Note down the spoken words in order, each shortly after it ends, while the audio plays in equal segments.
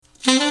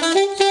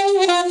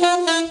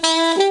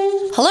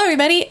Hello,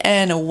 everybody,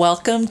 and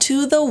welcome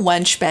to the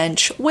Wench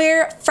Bench,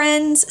 where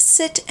friends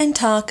sit and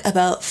talk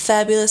about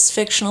fabulous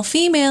fictional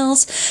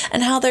females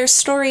and how their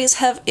stories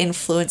have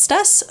influenced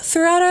us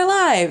throughout our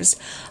lives.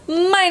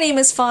 My name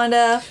is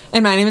Fonda.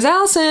 And my name is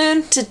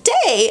Allison.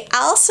 Today,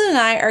 Allison and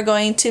I are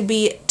going to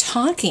be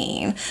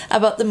talking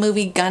about the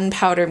movie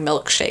Gunpowder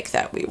Milkshake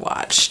that we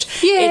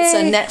watched. Yay. It's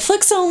a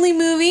Netflix-only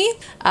movie.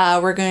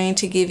 We're going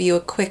to give you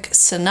a quick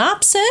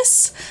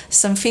synopsis.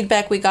 Some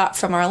feedback we got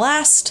from our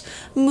last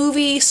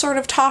movie sort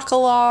of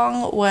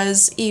talk-along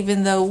was,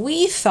 even though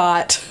we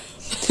thought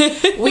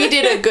we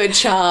did a good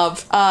job,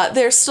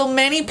 there's still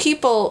many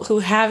people who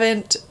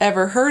haven't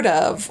ever heard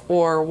of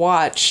or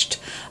watched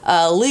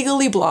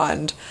Legally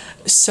Blonde.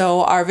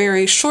 So our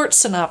very short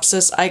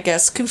synopsis, I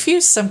guess,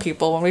 confused some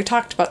people when we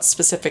talked about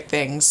specific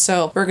things.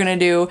 So we're going to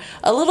do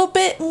a little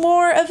bit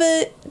more of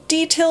a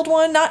detailed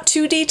one, not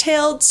too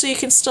detailed, so you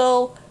can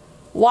still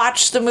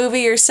watch the movie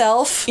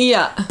yourself.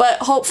 Yeah. But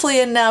hopefully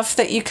enough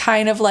that you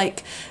kind of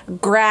like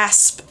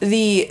grasp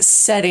the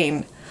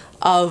setting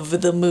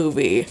of the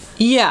movie.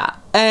 Yeah.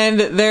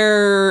 And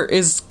there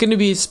is going to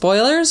be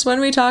spoilers when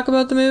we talk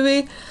about the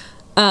movie.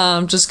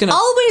 Just gonna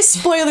always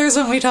spoilers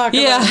when we talk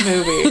about a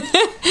movie.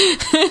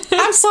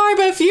 I'm sorry,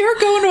 but if you're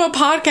going to a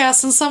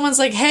podcast and someone's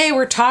like, hey,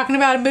 we're talking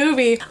about a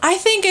movie, I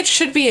think it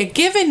should be a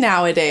given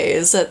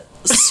nowadays that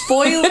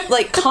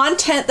like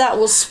content that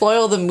will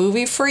spoil the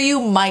movie for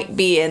you might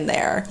be in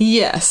there.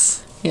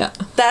 Yes. Yeah.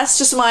 That's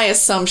just my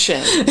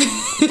assumption,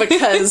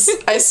 because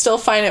I still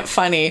find it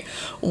funny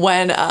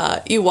when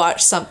you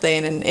watch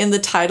something and in the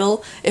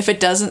title, if it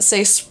doesn't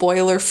say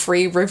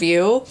spoiler-free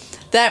review,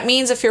 that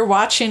means if you're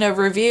watching a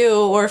review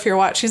or if you're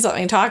watching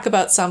something talk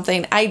about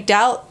something, I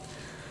doubt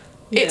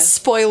it's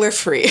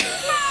spoiler-free.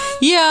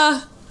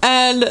 Yeah,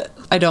 and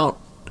I don't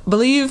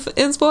believe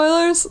in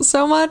spoilers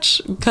so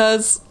much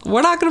because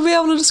we're not going to be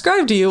able to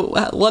describe to you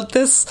what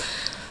this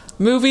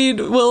movie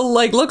will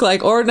like look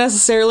like or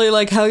necessarily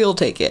like how you'll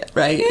take it,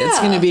 right? Yeah. It's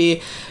going to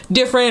be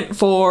different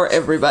for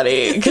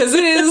everybody because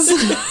it is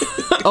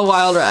a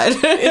wild ride.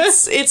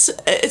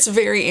 It's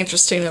very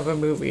interesting of a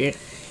movie.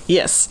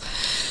 Yes.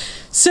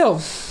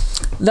 So,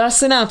 the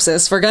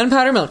synopsis for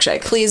Gunpowder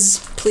Milkshake.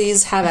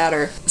 Please have at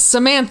her.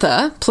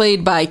 Samantha,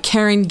 played by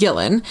Karen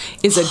Gillan,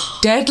 is a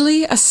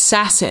deadly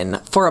assassin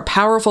for a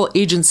powerful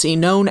agency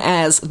known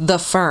as The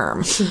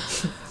Firm.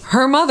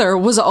 Her mother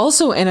was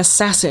also an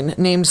assassin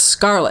named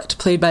Scarlett,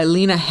 played by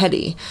Lena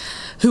Headey,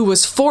 who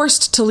was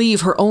forced to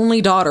leave her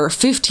only daughter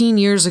 15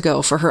 years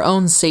ago for her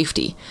own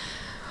safety.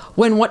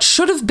 When what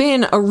should have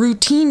been a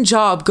routine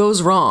job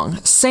goes wrong,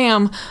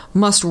 Sam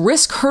must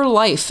risk her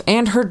life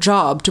and her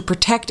job to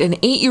protect an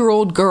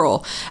 8-year-old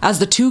girl as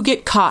the two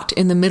get caught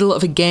in the middle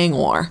of a gang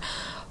war.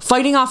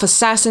 Fighting off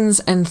assassins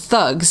and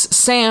thugs,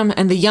 Sam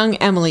and the young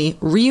Emily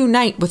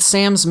reunite with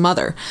Sam's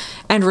mother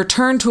and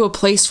return to a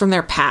place from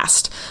their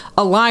past,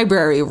 a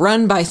library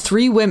run by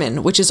 3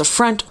 women, which is a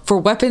front for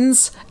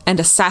weapons and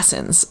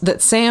assassins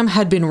that Sam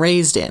had been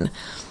raised in.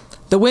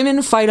 The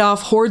women fight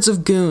off hordes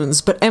of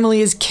goons, but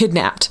Emily is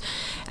kidnapped,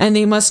 and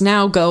they must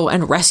now go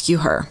and rescue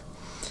her.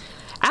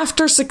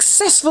 After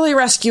successfully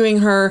rescuing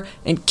her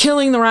and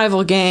killing the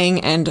rival gang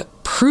and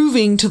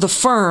proving to the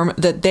firm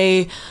that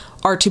they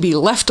are to be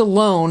left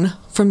alone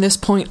from this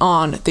point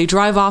on, they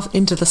drive off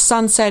into the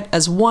sunset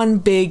as one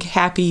big,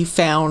 happy,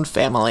 found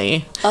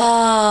family.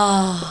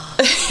 Ah,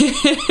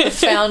 the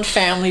found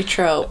family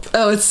trope.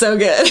 Oh, it's so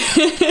good.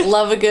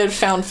 Love a good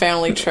found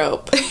family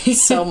trope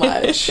so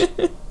much.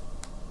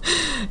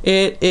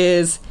 It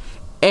is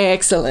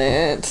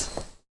excellent.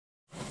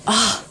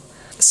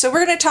 So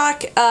we're going to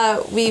talk,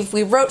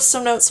 we wrote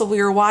some notes while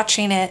we were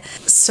watching it,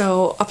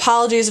 so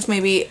apologies if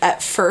maybe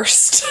at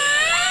first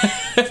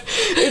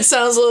it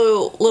sounds a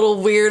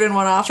little weird and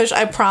one-offish.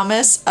 I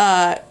promise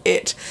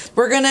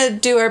we're going to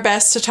do our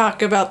best to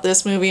talk about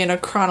this movie in a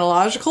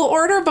chronological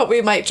order, but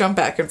we might jump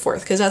back and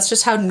forth, because that's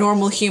just how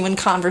normal human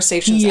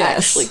conversations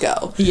actually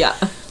go. Yeah.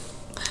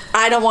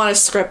 I don't want to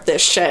script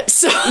this shit,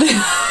 so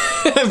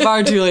I'm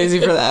far too lazy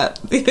for that.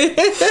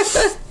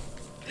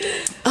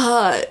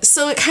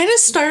 So it kind of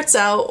starts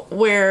out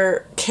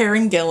where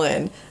Karen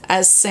Gillan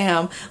as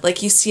Sam,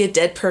 like, you see a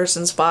dead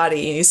person's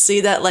body and you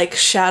see that like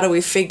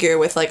shadowy figure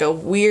with like a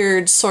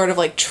weird sort of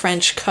like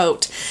trench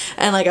coat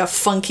and like a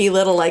funky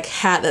little like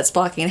hat that's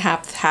blocking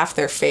half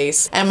their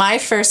face. And my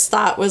first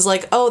thought was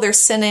like, oh, they're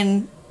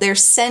sending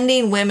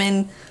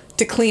women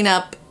to clean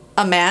up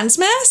a man's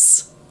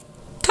mess.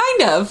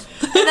 Kind of.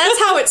 And that's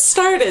how it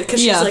started,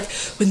 because she's like,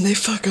 when they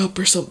fuck up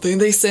or something,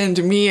 they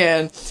send me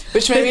in.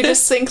 Which made me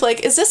just think,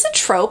 like, is this a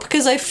trope?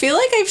 Because I feel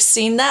like I've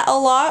seen that a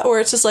lot, where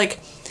it's just like,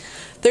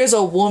 there's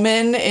a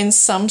woman in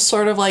some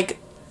sort of, like,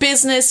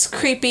 business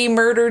creepy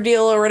murder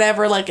deal or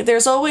whatever. Like,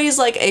 there's always,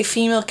 like, a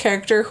female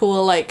character who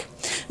will, like,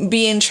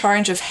 be in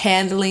charge of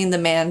handling the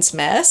man's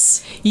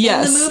mess in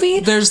the movie.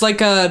 There's, like,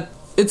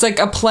 it's like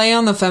a play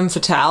on the femme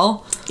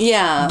fatale.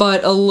 Yeah.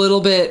 But a little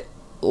bit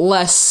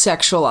less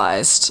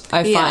sexualized,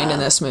 I find, in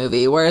this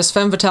movie, whereas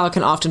femme fatale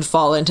can often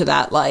fall into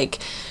that, like,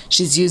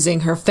 she's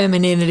using her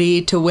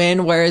femininity to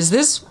win, whereas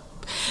this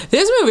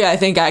This movie, I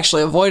think,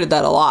 actually avoided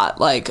that a lot.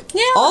 Like,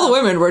 all the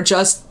women were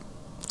just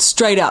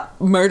straight up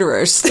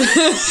murderers.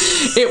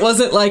 It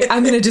wasn't like,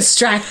 I'm going to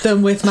distract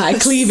them with my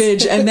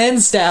cleavage and then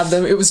stab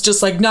them. It was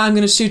just like, no, I'm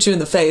going to shoot you in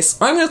the face,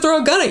 or I'm going to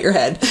throw a gun at your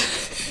head.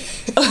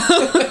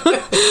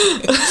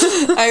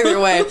 Either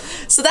way.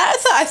 So that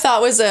I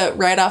thought was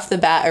right off the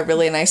bat a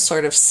really nice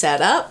sort of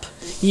setup.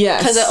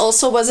 Yes. Because it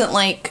also wasn't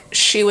like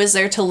she was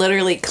there to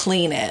literally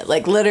clean it.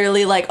 Like,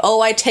 literally, like,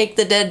 oh, I take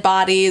the dead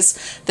bodies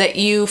that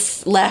you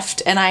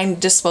left and I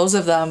dispose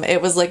of them.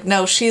 It was like,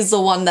 no, she's the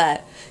one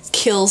that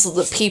kills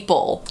the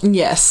people.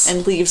 Yes.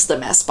 And leaves the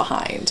mess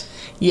behind.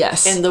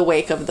 Yes. In the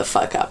wake of the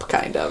fuck up,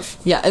 kind of.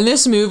 Yeah, and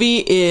this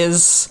movie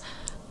is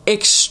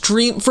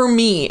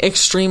extremely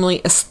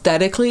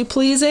aesthetically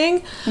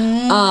pleasing.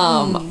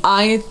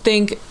 I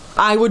think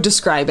I would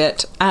describe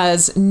it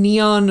as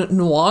neon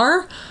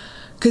noir,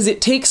 because it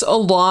takes a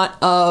lot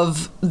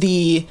of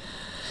the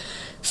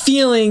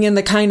feeling and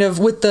the kind of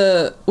with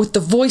the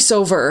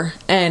voiceover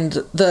and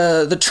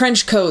the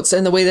trench coats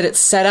and the way that it's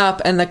set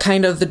up and the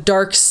kind of the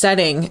dark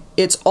setting.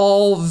 It's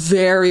all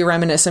very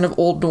reminiscent of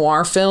old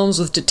noir films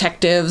with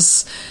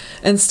detectives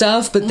and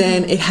stuff, but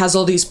then it has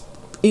all these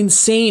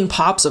insane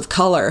pops of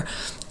color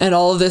and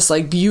all of this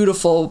like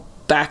beautiful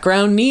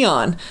background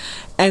neon,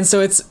 and so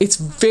it's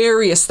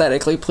very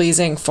aesthetically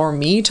pleasing for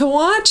me to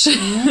watch.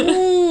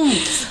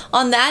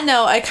 On that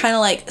note, I kind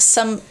of like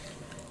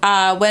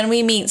when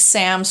we meet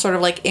Sam sort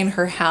of like in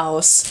her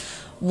house,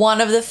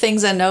 one of the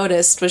things I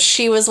noticed was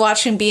she was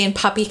watching Bee and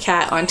Puppy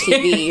Cat on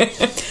TV.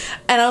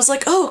 And I was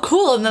like, oh,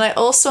 cool. And then I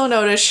also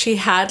noticed she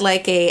had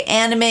like a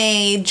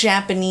anime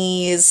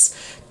Japanese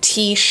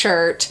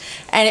t-shirt,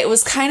 and it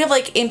was kind of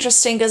like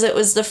interesting because it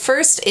was the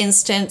first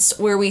instance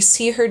where we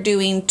see her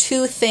doing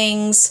two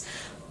things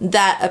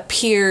that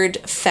appeared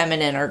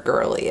feminine or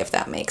girly, if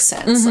that makes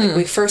sense. Like,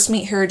 we first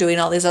meet her doing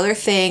all these other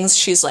things.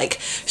 She's like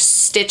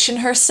stitching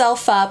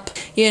herself up,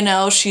 you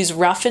know, she's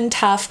rough and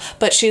tough,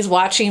 but she's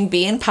watching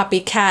Bee and Puppy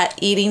Cat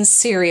eating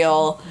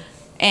cereal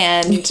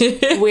and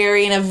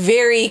wearing a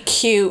very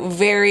cute,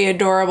 very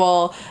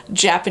adorable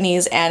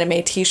Japanese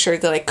anime t-shirt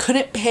that I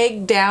couldn't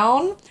peg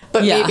down.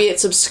 But maybe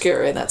it's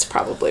obscure, and that's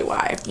probably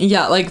why.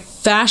 Yeah, like,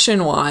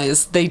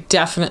 fashion-wise, they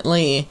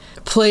definitely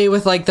play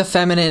with, like, the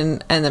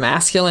feminine and the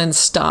masculine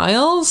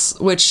styles,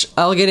 which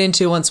I'll get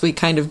into once we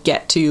kind of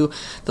get to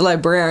the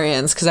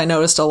librarians, because I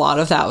noticed a lot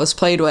of that was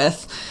played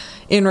with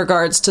in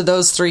regards to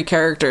those three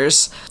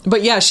characters.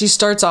 But yeah, she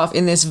starts off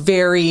in this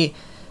very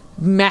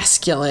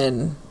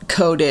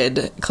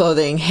masculine-coded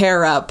clothing,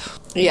 hair up,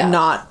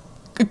 not...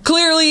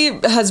 Clearly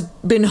has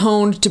been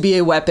honed to be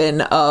a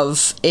weapon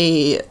of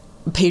a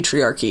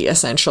patriarchy,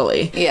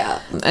 essentially.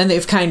 Yeah. And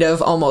they've kind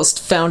of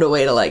almost found a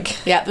way to like...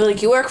 Yeah, but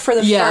like, you work for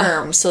the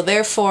firm, so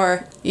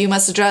therefore you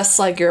must dress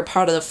like you're a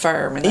part of the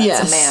firm, and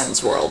that's a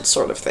man's world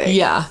sort of thing.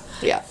 Yeah.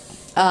 Yeah.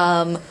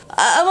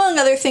 Among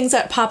other things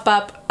that pop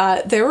up,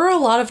 there were a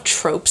lot of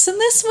tropes in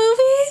this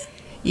movie.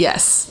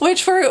 Yes.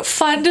 Which were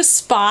fun to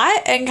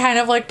spot and kind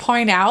of like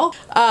point out.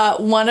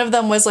 One of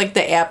them was like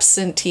the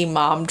absentee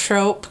mom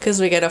trope, because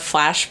we get a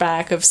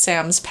flashback of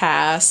Sam's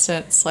past,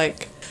 and it's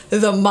like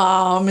the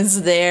mom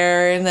is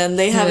there, and then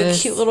they have a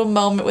cute little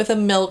moment with a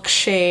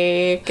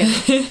milkshake,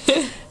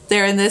 and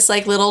they're in this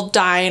like little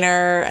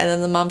diner, and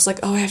then the mom's like,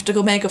 oh, I have to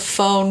go make a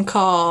phone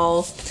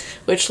call,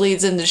 which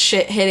leads into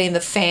shit hitting the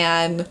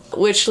fan,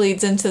 which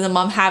leads into the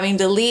mom having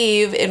to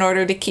leave in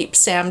order to keep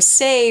Sam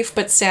safe,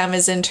 but Sam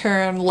is in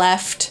turn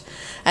left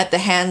at the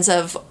hands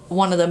of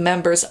one of the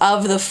members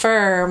of the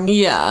firm.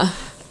 Yeah.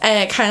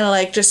 And it kind of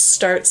like just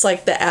starts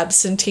like the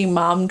absentee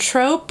mom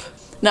trope.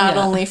 Not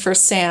only for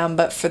Sam,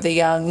 but for the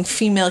young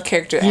female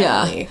character,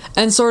 Emily.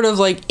 And sort of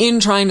like in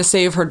trying to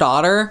save her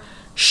daughter,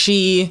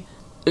 she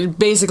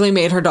basically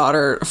made her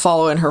daughter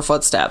follow in her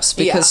footsteps,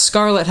 because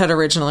Scarlett had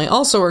originally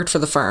also worked for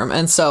the firm.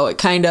 And so it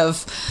kind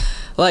of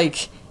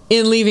like,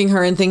 in leaving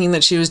her and thinking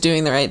that she was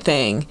doing the right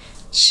thing,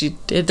 she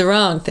did the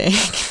wrong thing.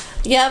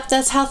 Yep,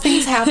 that's how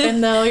things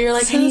happen, though. You're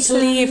like, I need to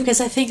leave because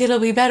I think it'll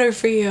be better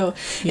for you.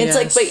 It's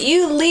like, but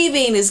you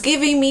leaving is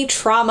giving me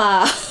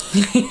trauma.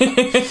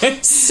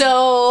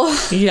 So...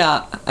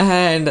 Yeah,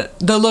 and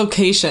the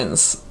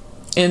locations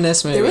in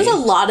this movie. There was a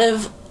lot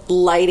of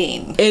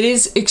lighting. It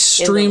is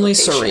extremely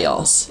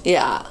surreal.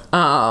 Yeah.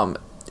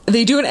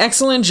 They do an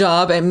excellent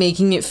job at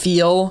making it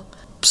feel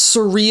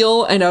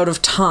surreal and out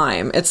of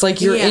time. It's like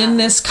you're in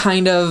this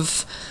kind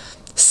of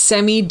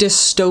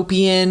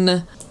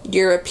semi-dystopian...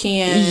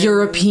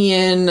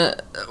 European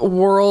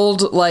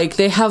world. Like,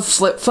 they have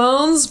flip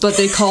phones, but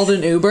they called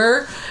an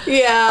Uber.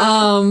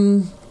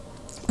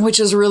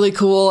 Which is really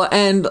cool,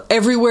 and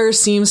everywhere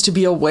seems to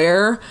be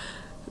aware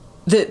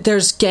that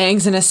there's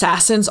gangs and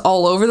assassins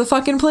all over the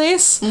fucking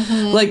place.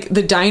 Like,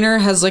 the diner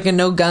has like a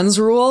no guns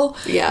rule.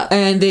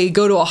 And they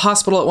go to a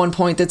hospital at one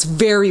point that's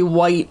very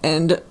white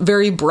and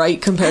very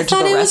bright compared to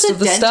the rest of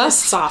the stuff. I thought it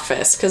was a dentist's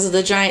office because of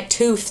the giant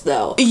tooth,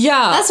 though.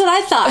 Yeah. That's what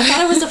I thought. I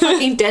thought it was a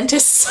fucking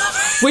dentist's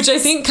office. Which I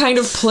think kind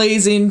of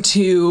plays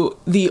into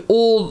the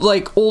old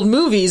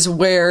movies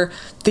where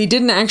they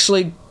didn't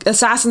actually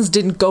assassins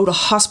didn't go to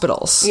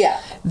hospitals. Yeah.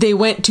 They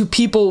went to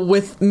people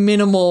with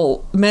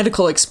minimal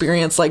medical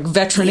experience, like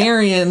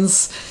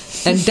veterinarians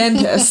and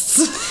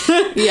dentists.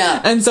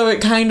 Yeah. And so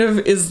it kind of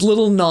is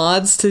little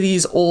nods to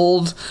these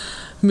old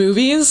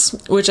movies,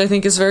 which I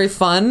think is very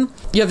fun.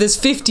 You have this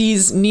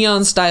 50s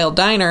neon style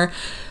diner,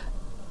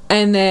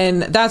 and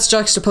then that's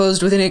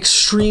juxtaposed with an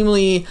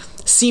extremely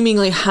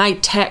seemingly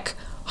high-tech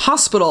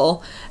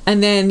hospital,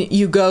 and then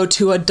you go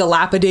to a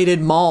dilapidated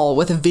mall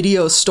with a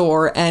video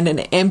store and an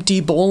empty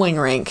bowling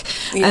rink.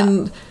 Yeah.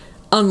 And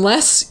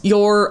unless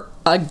you're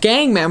a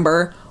gang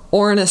member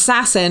or an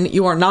assassin,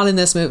 you are not in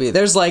this movie.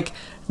 There's like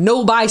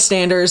no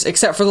bystanders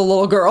except for the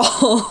little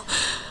girl.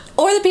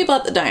 Or the people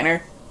at the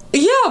diner.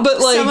 Yeah, but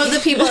like some of the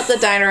people at the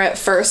diner at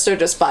first are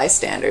just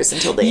bystanders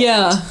until the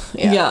end.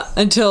 Yeah.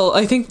 Until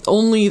I think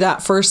only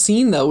that first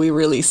scene though we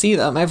really see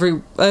them.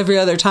 Every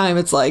other time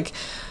it's like,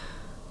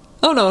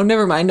 oh no,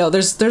 never mind. No,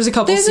 there's a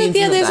couple scenes.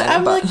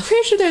 I'm like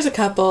pretty sure there's a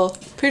couple.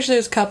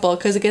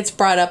 Because it gets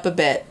brought up a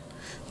bit.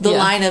 The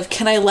line of,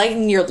 can I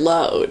lighten your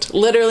load?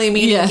 Literally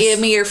meaning, give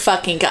me your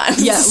fucking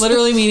guns. Yeah,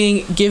 literally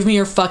meaning, give me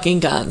your fucking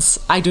guns.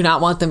 I do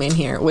not want them in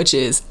here, which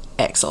is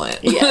excellent.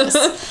 Yes.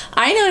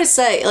 I noticed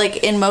that, like,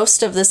 in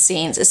most of the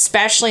scenes,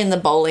 especially in the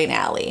bowling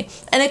alley,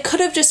 and it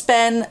could have just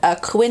been a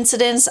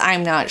coincidence,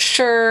 I'm not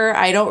sure.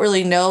 I don't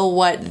really know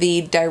what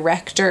the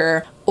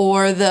director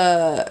or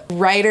the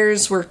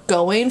writers were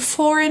going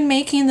for in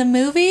making the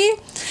movie,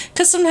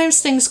 because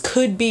sometimes things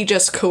could be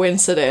just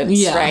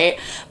coincidence, right?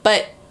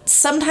 But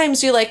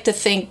sometimes you like to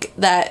think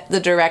that the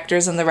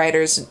directors and the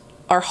writers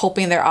are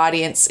hoping their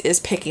audience is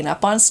picking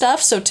up on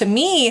stuff. So to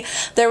me,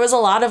 there was a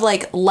lot of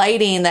like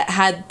lighting that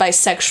had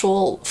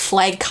bisexual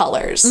flag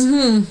colors.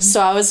 Mm-hmm. So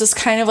I was just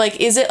kind of like,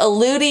 is it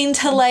alluding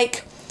to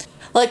like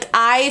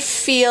I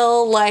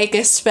feel like,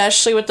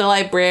 especially with the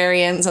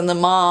librarians and the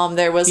mom,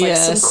 there was like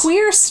some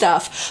queer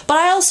stuff. But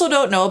I also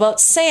don't know about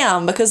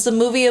Sam, because the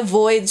movie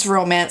avoids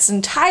romance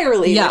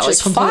entirely, which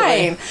is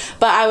fine.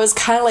 But I was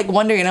kind of like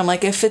wondering, I'm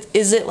like,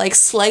 is it like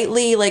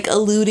slightly like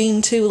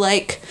alluding to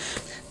like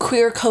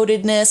queer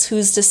codedness?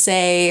 Who's to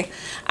say?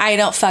 I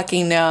don't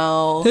fucking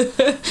know.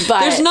 But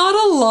there's not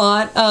a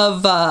lot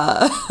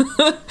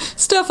of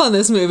stuff on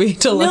this movie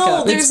to look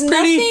up. There's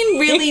nothing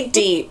really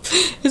deep.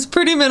 It's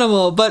pretty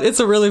minimal, but it's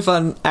a really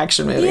fun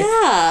action movie.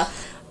 Yeah.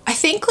 I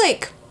think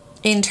like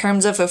in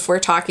terms of if we're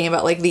talking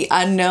about like the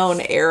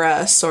unknown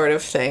era sort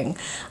of thing,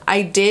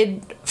 I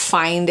did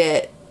find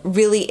it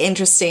really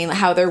interesting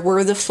how there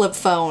were the flip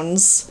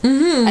phones,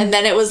 and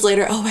then it was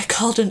later, I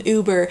called an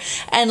Uber,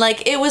 and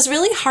like it was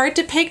really hard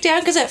to pick down,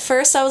 because at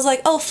first I was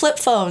like, flip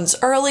phones,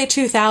 early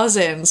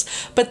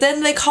 2000s, but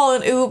then they call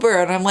an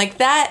Uber and I'm like,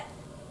 that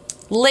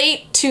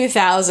late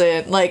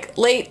 2000, like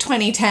late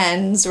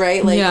 2010s,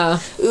 right? Like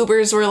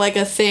Ubers were like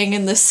a thing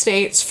in the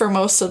States for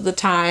most of the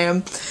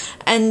time,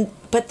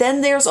 but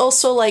then there's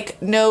also like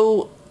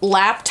no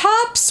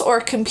laptops or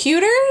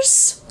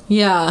computers.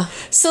 Yeah.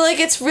 So,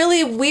 like, it's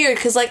really weird,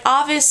 because, like,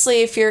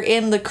 obviously if you're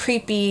in the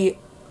creepy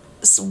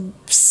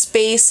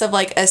space of,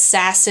 like,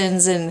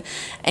 assassins and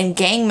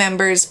gang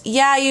members,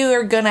 you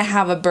are gonna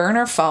have a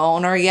burner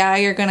phone, or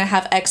you're gonna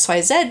have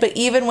XYZ, but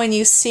even when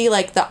you see,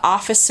 like, the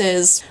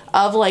offices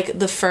of, like,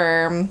 the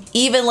firm,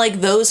 even, like,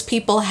 those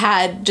people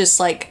had just,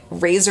 like,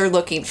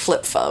 razor-looking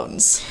flip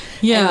phones.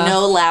 Yeah. And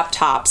no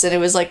laptops, and it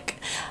was, like,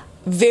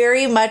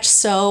 very much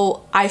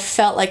so, I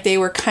felt like they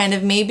were kind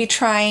of maybe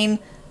trying...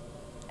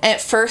 At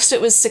first,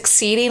 it was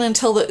succeeding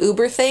until the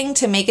Uber thing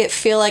to make it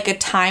feel like a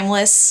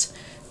timeless,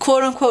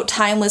 quote-unquote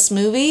timeless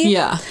movie.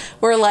 Yeah.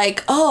 Where,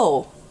 like,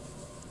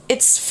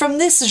 it's from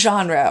this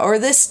genre or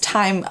this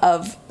time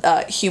of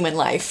human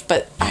life.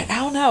 But I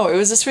don't know. It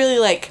was just really,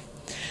 like...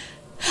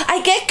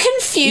 I get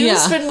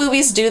confused when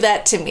movies do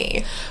that to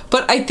me.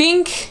 But I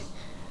think...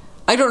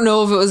 I don't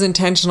know if it was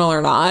intentional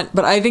or not,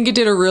 but I think it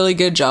did a really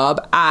good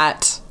job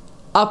at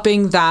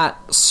upping that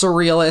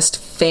surrealist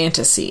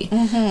fantasy.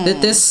 Mm-hmm.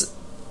 That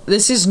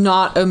this is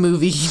not a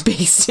movie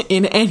based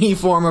in any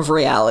form of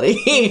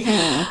reality.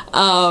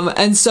 Mm-hmm.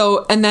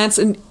 And that's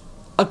a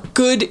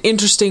good,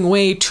 interesting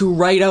way to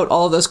write out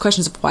all of those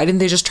questions. Why didn't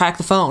they just track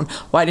the phone?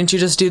 Why didn't you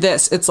just do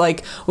this? It's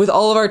like, with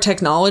all of our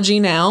technology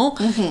now,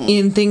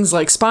 in things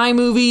like spy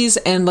movies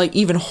and like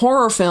even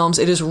horror films,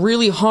 it is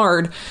really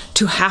hard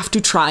to have to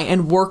try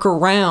and work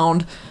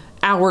around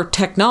our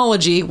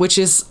technology, which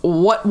is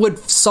what would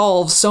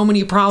solve so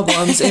many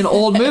problems in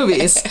old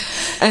movies.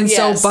 And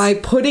so by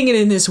putting it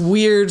in this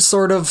weird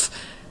sort of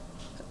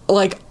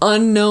like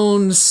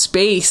unknown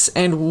space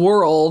and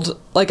world,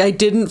 like I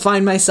didn't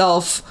find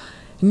myself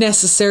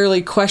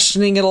necessarily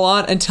questioning it a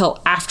lot until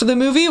after the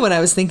movie, when I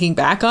was thinking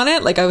back on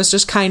it. Like I was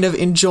just kind of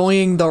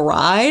enjoying the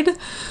ride.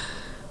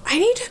 I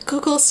need to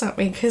Google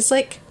something, because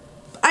like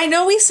I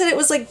know we said it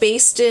was like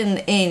based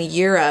in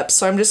Europe,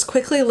 so I'm just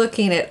quickly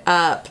looking it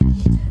up.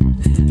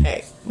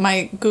 Okay,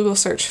 my Google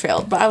search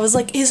failed, but I was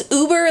like, is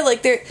Uber,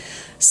 like, there...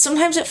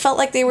 Sometimes it felt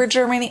like they were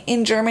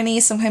in Germany,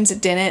 sometimes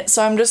it didn't,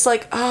 so I'm just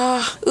like,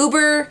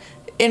 Uber,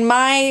 in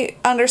my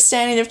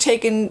understanding of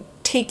taking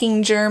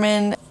taking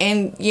German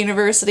in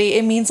university,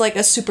 it means like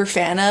a super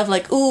fan of,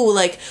 like, ooh,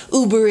 like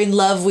Uber in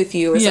love with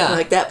you or something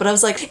like that. But I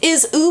was like,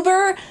 is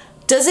Uber,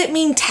 does it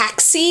mean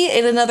taxi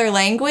in another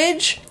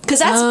language? Because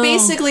that's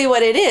basically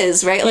what it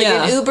is, right? Like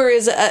an Uber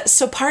is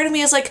so part of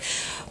me is like,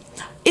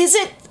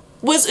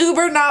 was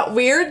Uber not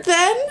weird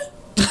then?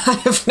 I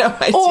have no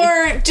idea.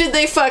 Or did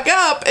they fuck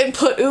up and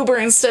put Uber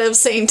instead of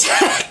saying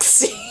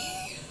taxi?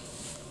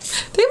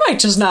 They might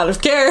just not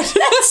have cared.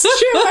 That's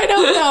true. I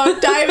don't know. I'm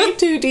diving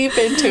too deep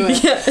into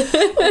it. Yeah.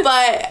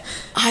 But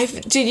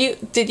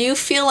did you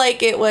feel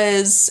like it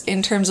was,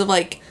 in terms of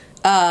like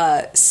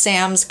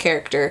Sam's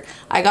character,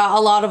 I got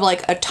a lot of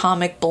like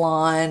Atomic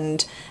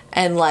Blonde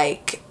and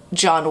like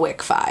John Wick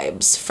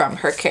vibes from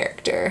her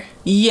character.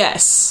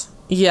 Yes.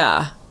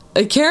 Yeah.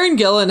 Karen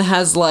Gillan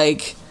has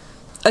like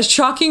a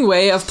shocking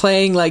way of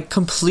playing like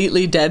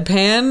completely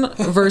deadpan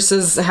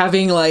versus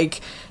having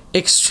like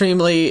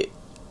extremely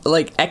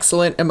like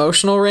excellent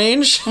emotional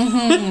range.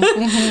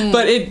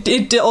 But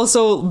it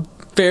also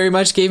very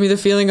much gave me the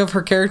feeling of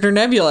her character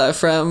Nebula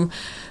from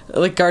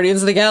like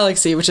Guardians of the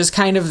Galaxy, which is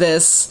kind of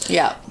this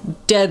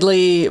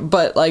deadly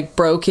but like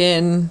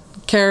broken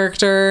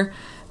character.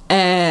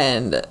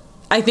 And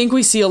I think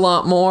we see a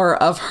lot more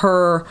of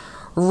her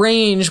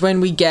range when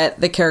we get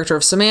the character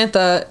of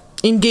Samantha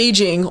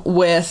engaging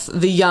with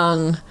the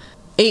young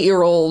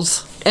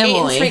 8-year-old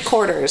Emily. 8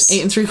 3/4.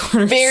 8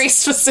 3/4. Very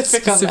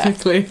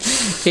specifically 8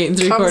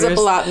 3/4. Comes up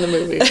a lot in the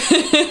movie.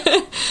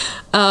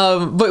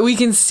 But we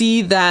can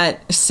see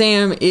that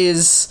Sam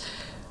is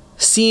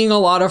seeing a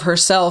lot of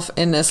herself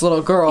in this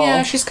little girl.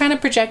 Yeah, she's kind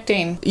of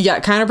projecting. Yeah,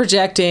 kind of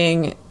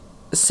projecting.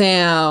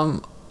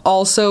 Sam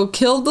also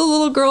killed the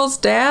little girl's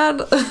dad.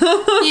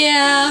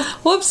 Yeah.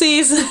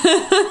 Whoopsies.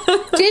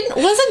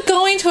 Wasn't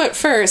going to at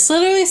first.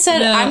 Literally said,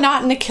 no. I'm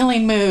not in a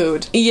killing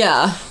mood.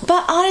 Yeah.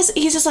 But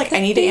honestly, he's just like, I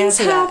need to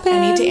answer that. I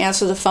need to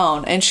answer the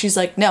phone. And she's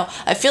like, no.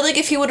 I feel like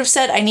if he would have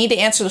said, I need to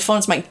answer the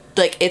phone,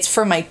 it's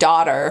for my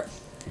daughter.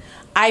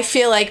 I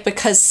feel like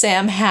because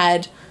Sam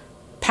had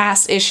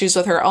past issues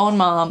with her own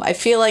mom, I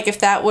feel like if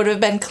that would have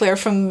been clear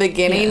from the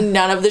beginning,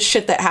 none of the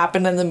shit that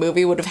happened in the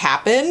movie would have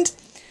happened.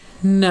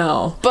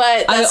 No.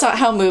 But that's not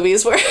how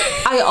movies work.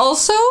 I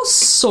also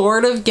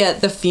sort of get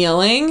the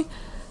feeling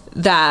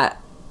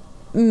that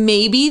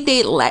maybe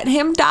they let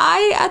him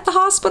die at the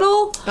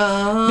hospital.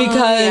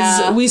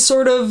 Because we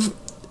sort of...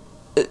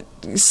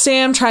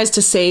 Sam tries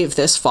to save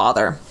this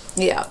father.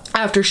 Yeah.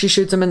 After she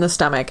shoots him in the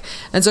stomach.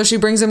 And so she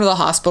brings him to the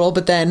hospital,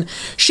 but then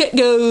shit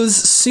goes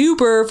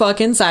super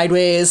fucking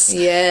sideways.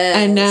 Yes.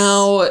 And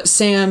now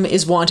Sam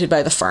is wanted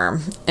by the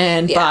firm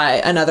and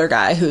by another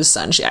guy whose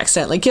son she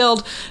accidentally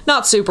killed.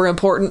 Not super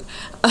important.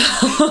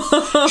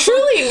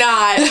 Truly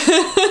not.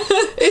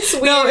 It's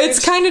weird. No, it's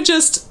kind of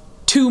just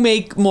to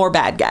make more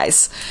bad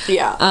guys.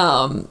 Yeah.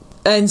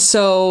 And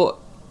so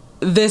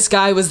this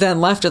guy was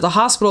then left at the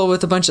hospital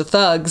with a bunch of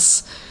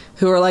thugs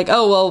who are like,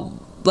 oh, well,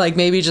 like,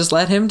 maybe just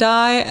let him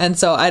die. And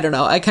so, I don't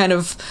know. I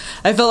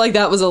felt like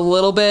that was a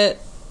little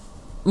bit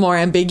more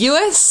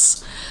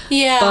ambiguous.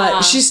 Yeah.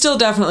 But she still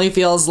definitely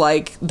feels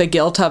like the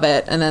guilt of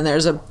it. And then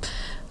there's a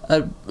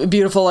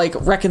beautiful, like,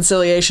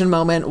 reconciliation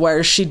moment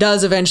where she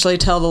does eventually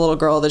tell the little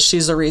girl that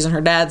she's the reason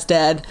her dad's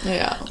dead.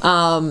 Yeah.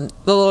 The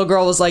little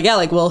girl was like, yeah,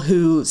 like, well,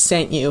 who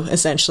sent you,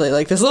 essentially?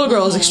 Like, this little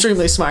girl is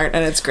extremely smart,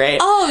 and it's great.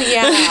 Oh,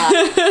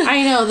 yeah.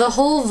 I know. The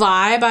whole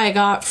vibe I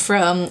got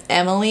from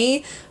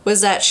Emily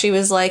was that she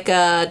was like,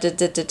 I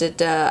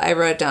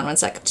wrote it down 1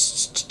 second.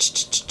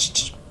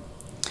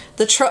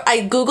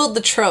 I googled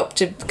the trope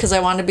because I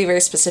wanted to be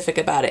very specific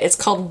about it. It's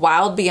called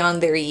Wild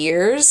Beyond Their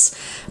Years.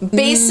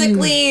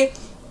 Basically,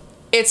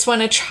 it's when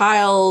a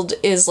child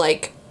is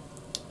like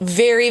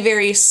very,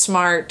 very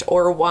smart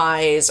or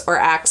wise or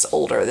acts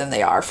older than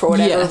they are for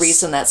whatever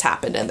reason that's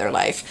happened in their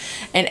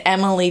life. And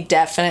Emily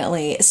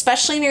definitely,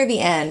 especially near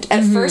the end,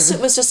 at first it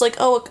was just like,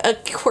 oh, a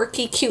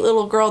quirky, cute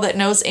little girl that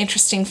knows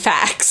interesting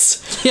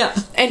facts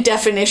and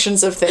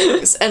definitions of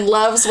things and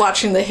loves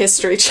watching the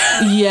History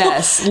Channel.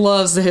 Yes,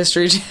 loves the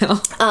History Channel.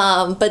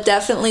 But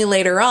definitely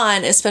later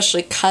on,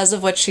 especially because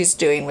of what she's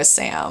doing with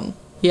Sam.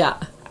 Yeah.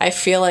 I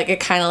feel like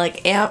it kind of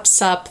like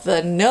amps up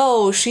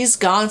she's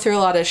gone through a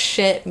lot of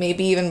shit,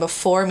 maybe even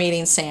before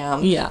meeting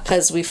Sam. Yeah.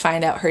 Because we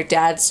find out her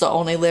dad's the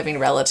only living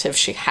relative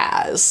she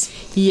has.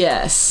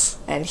 Yes.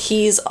 And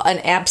he's an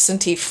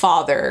absentee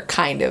father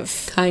kind of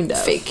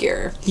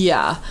figure.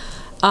 Yeah.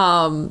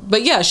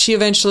 But yeah, she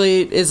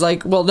eventually is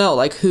like, well, no,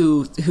 like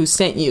who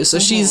sent you? So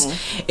she's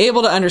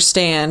able to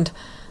understand,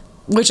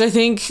 which I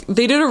think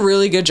they did a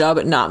really good job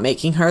at not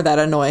making her that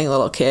annoying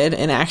little kid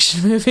in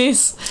action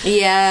movies.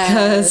 Yeah.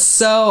 Because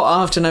so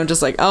often I'm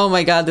just like, oh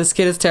my God, this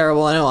kid is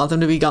terrible and I want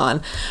them to be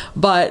gone.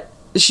 But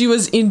she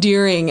was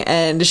endearing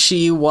and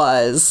she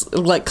was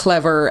like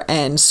clever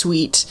and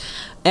sweet.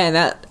 And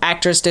that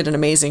actress did an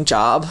amazing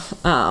job.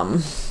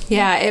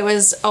 Yeah, it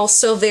was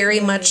also very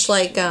much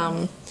like,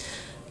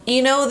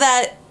 you know,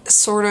 that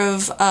sort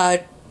of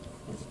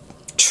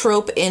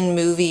trope in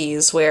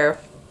movies where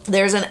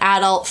there's an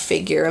adult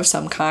figure of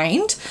some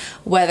kind,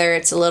 whether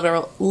it's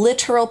a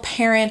literal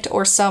parent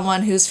or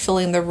someone who's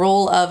filling the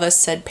role of a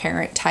said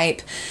parent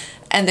type,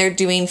 and they're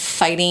doing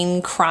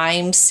fighting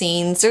crime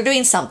scenes. They're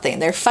doing something.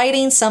 They're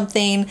fighting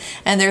something,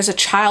 and there's a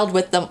child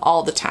with them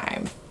all the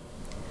time.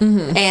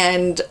 Mm-hmm.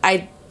 And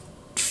I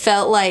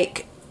felt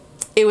like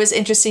it was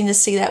interesting to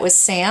see that with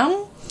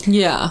Sam.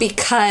 Yeah.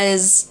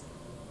 Because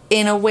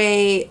in a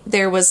way,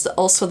 there was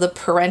also the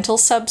parental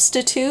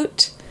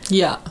substitute.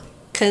 Yeah.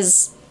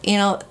 Because, you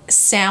know,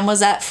 Sam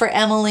was that for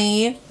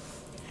Emily,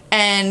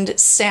 and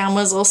Sam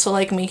was also,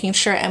 like, making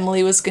sure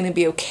Emily was going to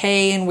be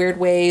okay in weird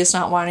ways,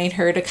 not wanting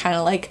her to kind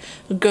of, like,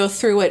 go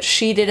through what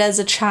she did as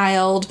a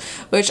child,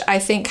 which I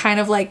think kind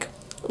of, like,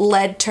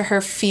 led to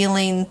her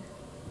feeling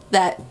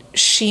that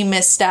she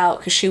missed out,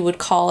 because she would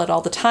call it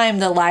all the time,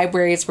 the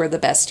libraries were the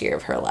best year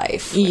of her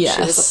life. When yes.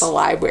 She was at the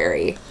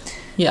library.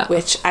 Yeah.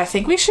 Which I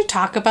think we should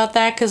talk about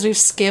that, because we've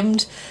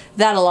skimmed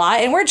that a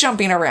lot, and we're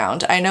jumping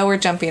around. I know we're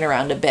jumping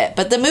around a bit,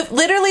 but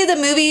literally the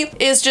movie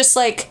is just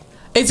like...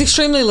 It's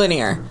extremely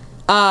linear.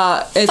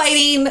 It's,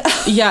 fighting.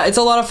 Yeah, it's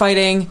a lot of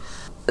fighting.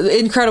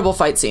 Incredible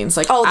fight scenes.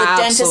 Like, the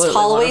dentist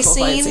hallway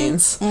scene?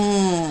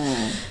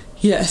 Scenes.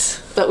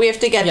 Yes. But we have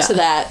to get to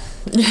that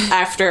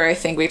after I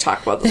think we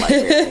talk about the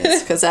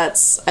librarians, because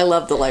I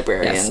love the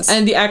librarians. Yes.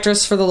 And the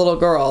actress for the little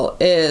girl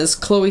is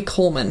Chloe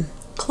Coleman.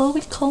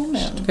 Chloe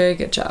Coleman. Very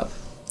good job.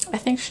 I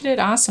think she did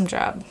an awesome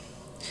job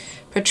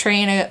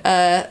portraying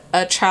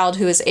a child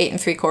who is 8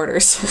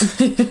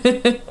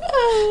 3/4.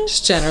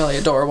 Just generally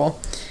adorable.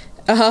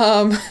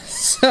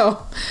 So,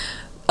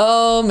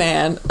 oh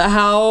man,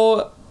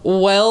 how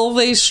well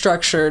they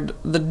structured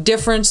the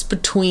difference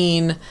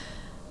between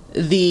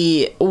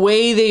the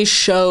way they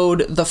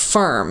showed the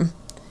firm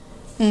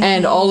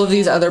and all of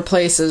these other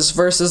places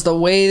versus the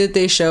way that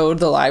they showed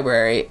the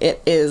library.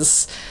 It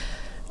is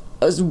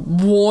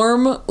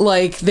warm,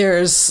 like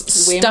there's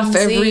stuff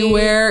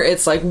everywhere.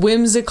 It's like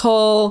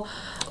whimsical.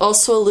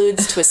 Also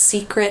alludes to a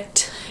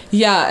secret.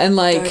 Yeah, and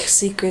like dark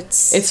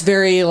secrets. It's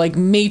very like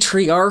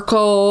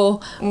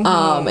matriarchal.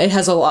 It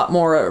has a lot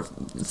more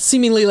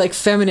seemingly like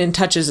feminine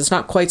touches. It's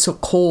not quite so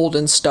cold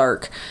and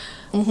stark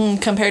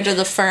compared to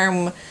the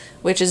firm,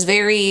 which is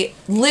very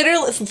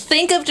literally.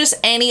 Think of just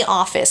any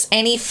office,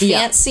 any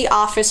fancy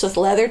office with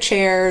leather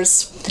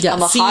chairs, a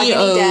mahogany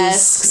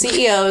desk,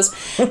 CEOs,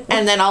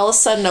 and then all of a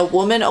sudden a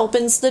woman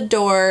opens the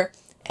door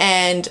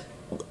and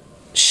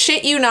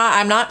shit you not.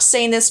 I'm not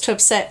saying this to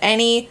upset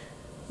any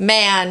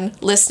man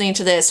listening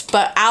to this,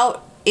 but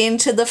out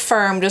into the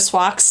firm just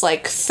walks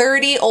like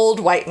 30 old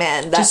white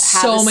men that just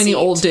have so many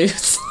old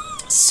dudes.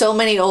 So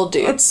many old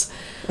dudes.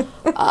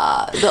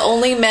 The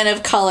only men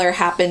of color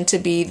happened to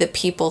be the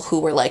people who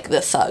were like the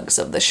thugs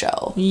of the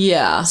show.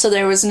 Yeah. So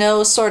there was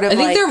no sort of I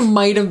think there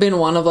might have been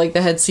one of like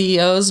the head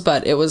CEOs,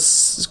 but it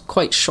was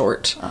quite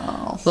short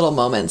little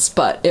moments,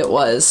 but it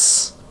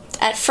was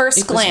at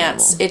first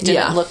glance it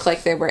didn't look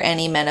like there were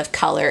any men of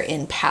color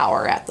in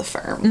power at the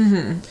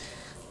firm.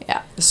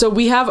 Yeah. So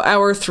we have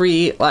our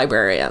 3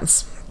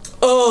 librarians.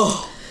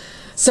 Oh.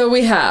 So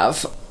we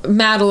have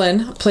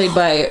Madeline, played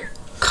by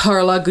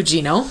Carla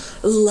Gugino.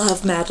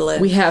 Love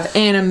Madeline. We have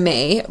Anna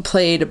May,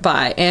 played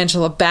by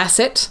Angela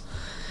Bassett.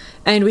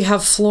 And we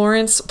have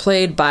Florence,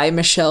 played by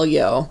Michelle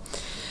Yeoh.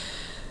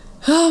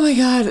 Oh my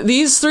god,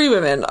 these 3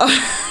 women are...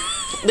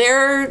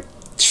 They're...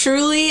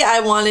 Truly, I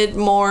wanted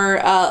more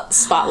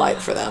spotlight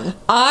for them.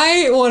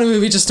 I want a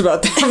movie just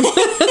about them.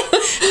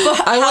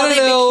 But I want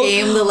to know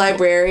became the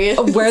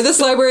librarian, where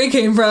this library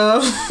came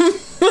from,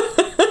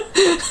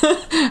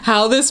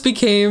 how this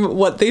became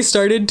what they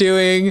started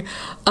doing.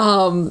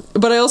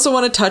 But I also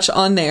want to touch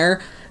on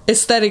their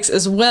aesthetics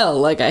as well,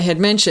 like I had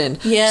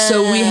mentioned. Yes.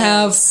 So we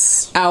have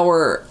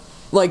our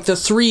like the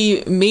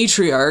 3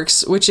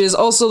 matriarchs, which is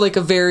also like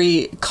a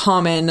very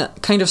common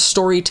kind of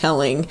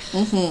storytelling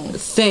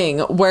thing,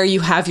 where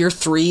you have your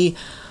three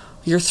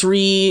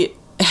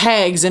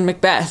hags in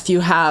Macbeth.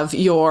 You have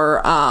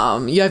your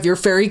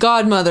fairy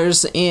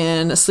godmothers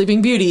in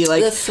Sleeping Beauty,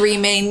 like the 3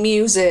 main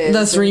muses.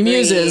 The 3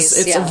 muses.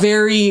 It's a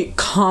very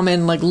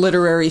common like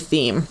literary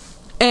theme.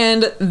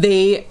 And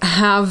they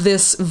have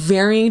this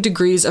varying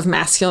degrees of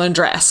masculine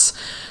dress.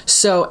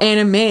 So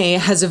Anna May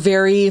has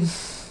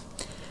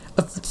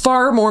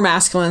far more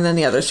masculine than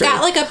the other 3.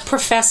 Got like a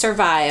professor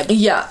vibe.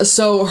 Yeah,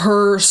 so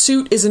her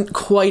suit isn't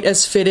quite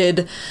as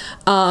fitted.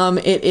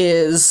 It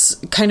is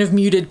kind of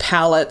muted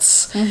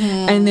palettes.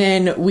 And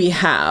then we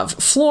have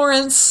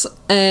Florence,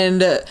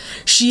 and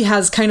she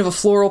has kind of a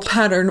floral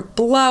pattern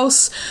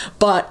blouse,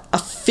 but a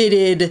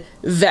fitted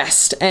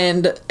vest.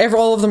 And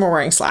all of them are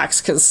wearing slacks,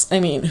 because,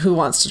 I mean, who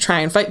wants to try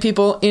and fight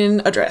people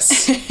in a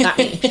dress? Not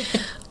me.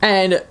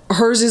 And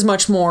hers is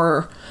much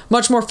more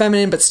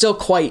feminine, but still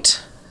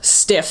quite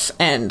stiff,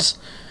 and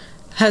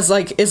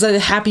is a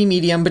happy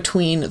medium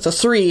between the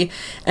 3.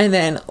 And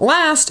then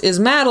last is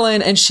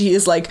Madeline, and she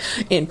is like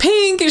in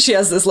pink, and she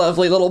has this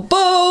lovely little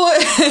bow.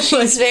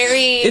 She's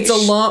it's a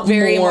lot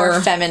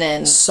more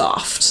feminine,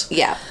 soft.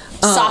 Yeah,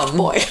 soft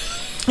boy.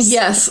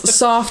 Yes,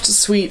 soft,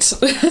 sweet.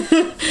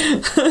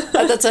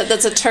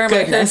 That's a term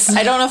Goodness. I heard.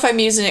 I don't know if I'm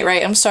using it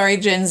right. I'm sorry,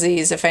 Gen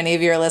Zs, if any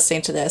of you are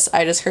listening to this.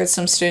 I just heard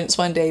some students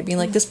one day being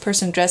like, this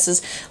person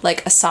dresses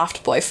like a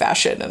soft boy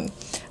fashion, and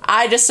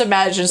I just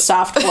imagine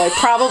soft boy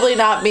probably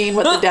not mean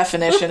what the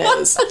definition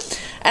is.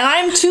 And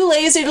I'm too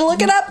lazy to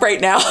look it up right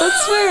now.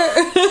 That's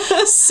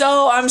fair.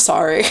 So I'm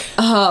sorry.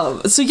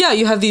 So yeah,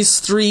 you have these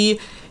 3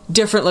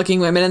 different looking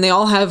women, and they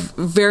all have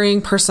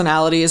varying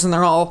personalities, and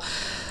they're all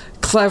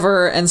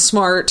clever and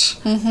smart,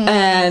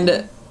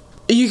 and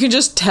you can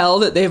just tell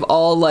that they've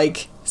all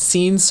like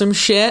seen some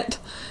shit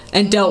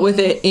and dealt with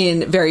it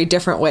in very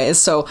different ways.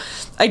 So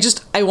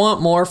I want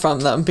more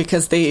from them,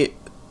 because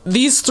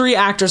these 3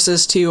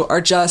 actresses too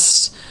are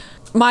just,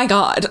 my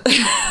God.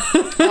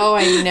 Oh,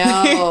 I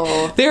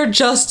know. They're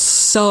just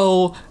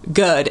so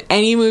good.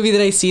 Any movie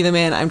that I see them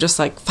in, I'm just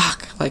like,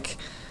 fuck, like,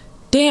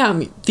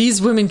 damn,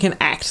 these women can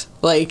act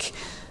like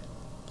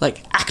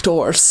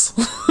actors.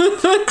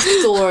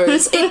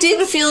 Actors. It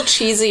did feel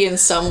cheesy in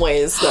some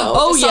ways, though.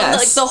 Oh, yes.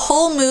 Like, the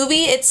whole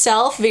movie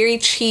itself, very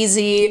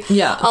cheesy.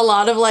 Yeah. A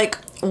lot of, like,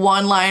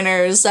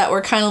 one-liners that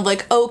were kind of,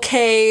 like,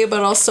 okay,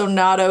 but also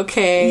not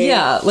okay.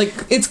 Yeah, like,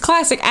 it's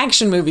classic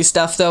action movie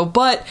stuff, though,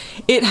 but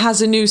it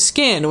has a new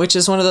skin, which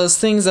is one of those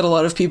things that a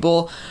lot of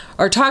people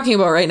are talking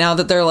about right now,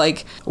 that they're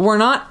like, we're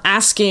not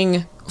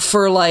asking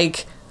for,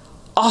 like,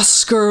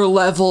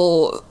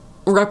 Oscar-level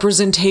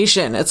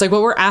representation. It's like,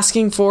 what we're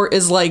asking for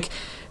is like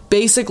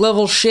basic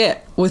level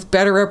shit with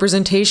better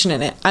representation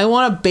in it. I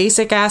want a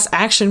basic ass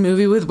action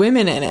movie with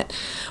women in it.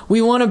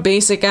 We want a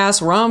basic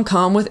ass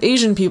rom-com with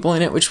Asian people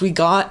in it, which we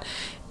got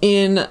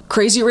in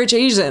Crazy Rich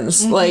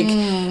Asians. Like,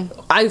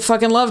 I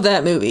fucking loved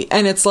that movie,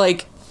 and it's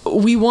like,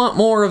 we want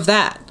more of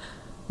that.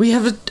 We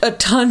have a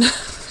ton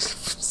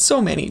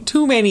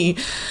too many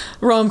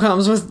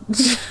rom-coms with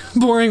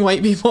boring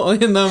white people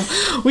in them.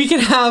 We can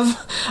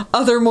have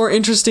other more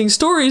interesting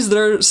stories that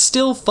are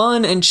still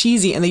fun and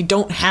cheesy, and they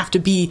don't have to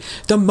be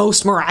the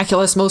most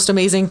miraculous, most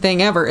amazing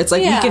thing ever. It's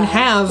like,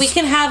 we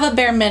can have a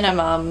bare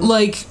minimum,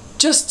 like,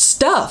 just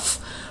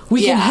stuff.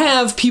 We can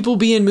have people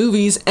be in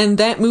movies, and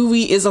that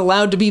movie is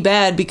allowed to be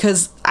bad,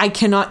 because I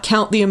cannot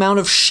count the amount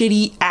of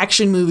shitty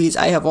action movies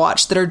I have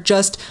watched that are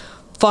just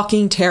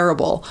fucking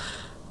terrible.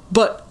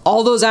 But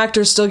all those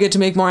actors still get to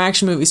make more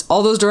action movies.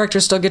 All those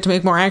directors still get to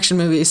make more action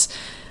movies.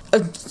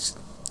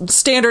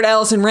 Standard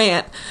Allison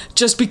rant,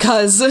 just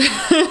because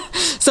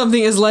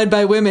something is led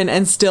by women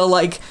and still,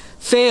 like,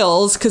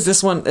 fails, because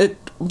this one,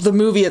 the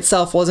movie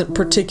itself wasn't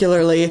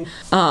particularly...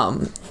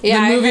 I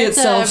heard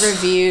the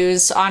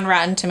reviews on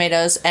Rotten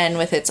Tomatoes and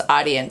with its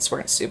audience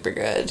weren't super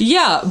good.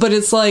 Yeah, but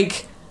it's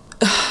like...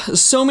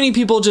 so many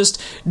people just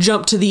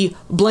jump to the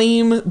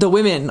blame the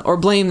women or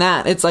blame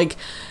that. It's like...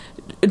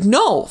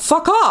 no,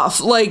 fuck off.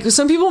 Like,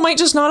 some people might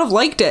just not have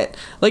liked it.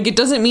 Like, it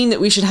doesn't mean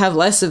that we should have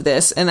less of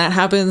this, and that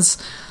happens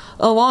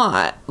a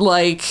lot.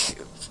 Like,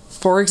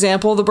 for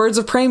example, the Birds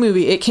of Prey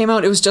movie. It came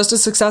out, it was just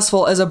as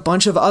successful as a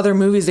bunch of other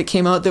movies that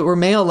came out that were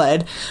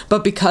male-led,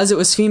 but because it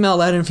was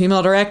female-led and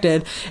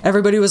female-directed,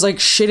 everybody was, like,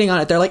 shitting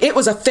on it. They're like, it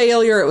was a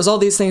failure, it was all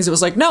these things. It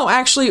was like, no,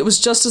 actually, it was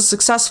just as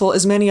successful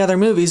as many other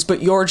movies,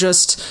 but you're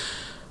just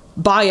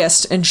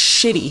biased and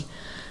shitty.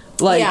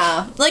 Like,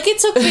 yeah, like,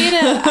 it's okay to...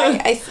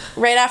 I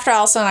right after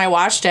Allison and I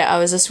watched it, I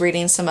was just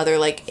reading some other,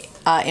 like,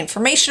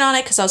 information on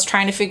it, because I was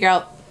trying to figure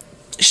out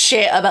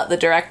shit about the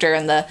director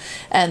and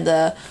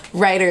the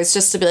writers,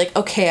 just to be like,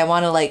 okay, I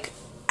want to, like,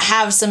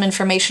 have some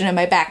information in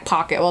my back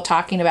pocket while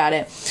talking about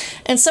it.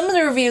 And some of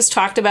the reviews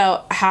talked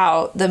about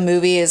how the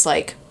movie is,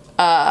 like,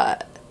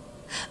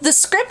 the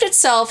script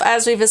itself,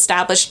 as we've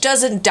established,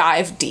 doesn't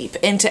dive deep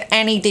into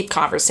any deep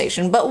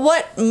conversation. But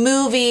what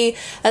movie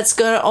that's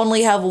going to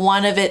only have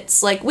one of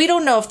its, like, we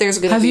don't know if there's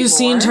going to be more. Have you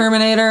seen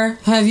Terminator?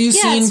 Have you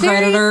seen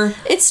Predator?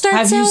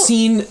 Have you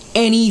seen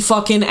any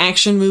fucking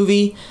action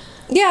movie?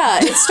 Yeah,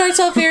 it starts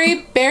out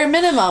very bare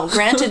minimum.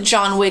 Granted,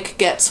 John Wick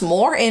gets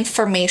more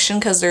information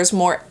because there's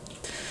more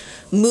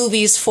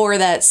movies for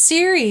that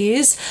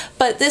series,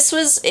 but this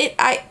was it.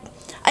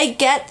 I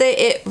get that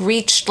it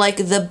reached, like,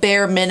 the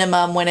bare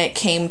minimum when it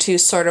came to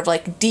sort of,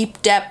 like,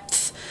 deep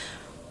depth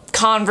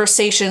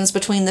conversations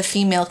between the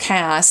female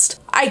cast.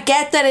 I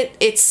get that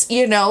it's,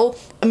 you know,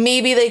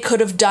 maybe they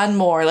could have done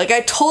more. Like,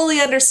 I totally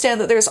understand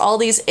that there's all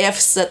these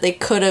ifs that they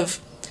could have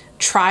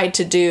tried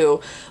to do.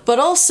 But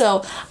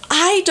also,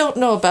 I don't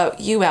know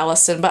about you,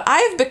 Allison, but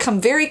I've become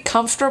very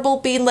comfortable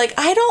being like,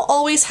 I don't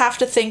always have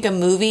to think a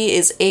movie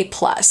is A+.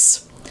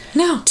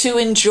 No. To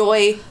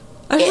enjoy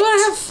I just want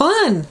to have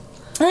fun.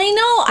 I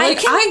know. Like,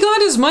 I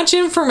got as much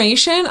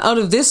information out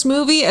of this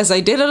movie as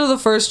I did out of the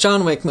first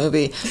John Wick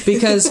movie,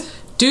 because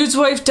dude's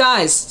wife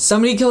dies,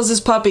 somebody kills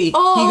his puppy, he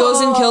goes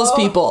and kills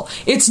people.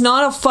 It's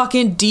not a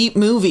fucking deep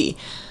movie.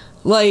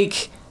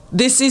 Like,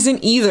 this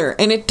isn't either,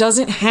 and it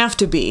doesn't have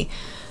to be.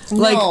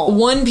 Like,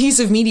 one piece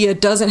of media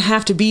doesn't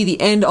have to be the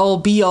end-all,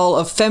 be-all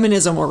of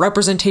feminism or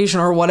representation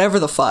or whatever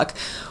the fuck.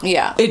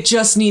 Yeah. It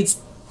just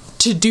needs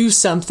to do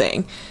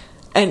something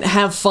and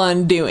have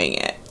fun doing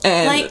it.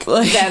 And like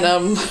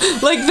Venom.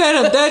 Like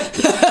Venom. That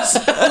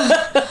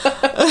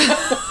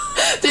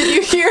Did Did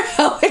you hear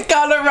how it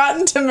got a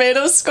Rotten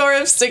Tomatoes score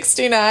of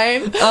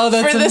 69 Oh,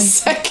 that's for the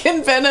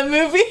second Venom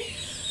movie?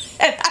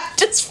 And I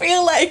just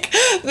feel like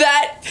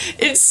that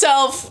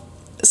itself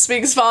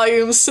speaks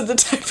volumes to the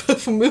type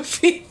of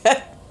movie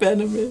that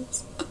Venom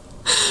is.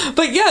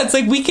 But yeah, it's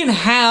like we can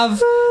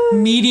have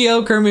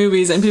mediocre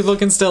movies and people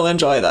can still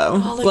enjoy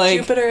them. Oh,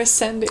 like Jupiter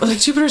Ascending. Like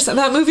Jupiter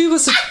Ascending. That movie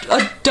was a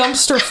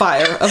dumpster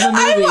fire of a movie.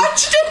 I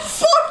watched it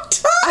 4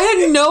 times. I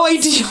had no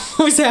idea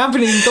what was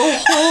happening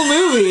the whole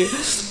movie.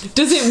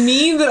 Does it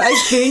mean that I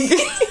think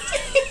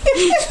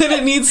that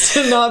it needs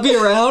to not be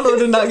around or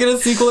to not get a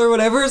sequel or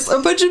whatever? A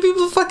bunch of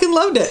people fucking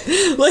loved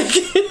it. Like,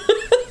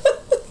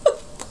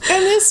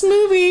 and this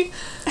movie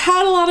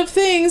had a lot of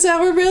things that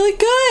were really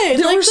good.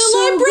 They like were the so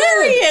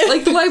librarians. good.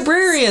 Like the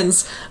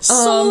librarians.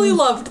 Solely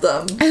loved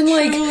them. And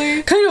like,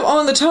 Truly. kind of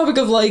on the topic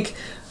of like,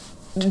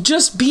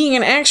 just being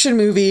an action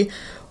movie,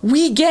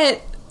 we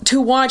get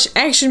to watch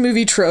action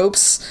movie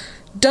tropes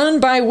done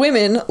by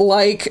women,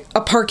 like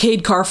a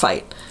parkade car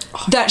fight.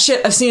 That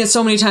shit, I've seen it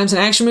so many times in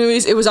action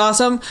movies. It was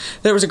awesome.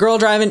 There was a girl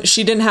driving.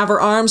 She didn't have her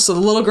arms, so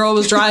the little girl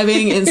was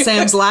driving in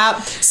Sam's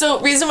lap. So,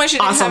 reason why she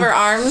didn't have her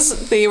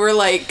arms, they were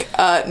like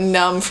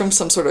numb from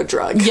some sort of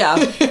drug. Yeah.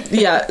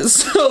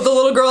 So the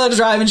little girl had to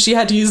drive and she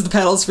had to use the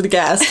pedals for the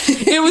gas.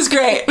 It was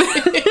great.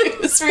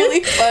 It was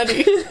really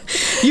funny.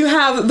 You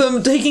have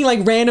them taking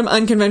like random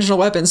unconventional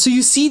weapons. So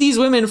you see these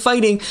women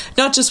fighting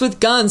not just with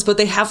guns, but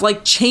they have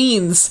like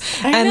chains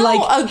and like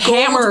a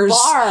hammers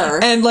bar.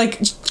 and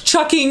like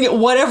chucking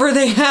whatever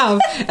they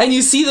have, and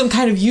you see them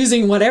kind of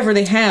using whatever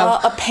they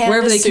have, a pen,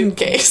 wherever they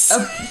suitcase.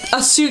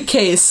 a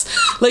suitcase.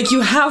 Like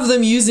you have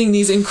them using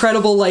these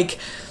incredible like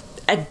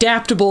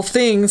adaptable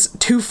things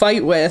to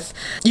fight with.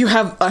 You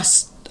have a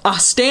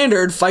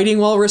standard fighting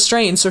while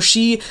restrained, so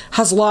she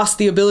has lost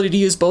the ability to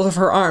use both of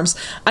her arms.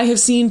 I have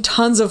seen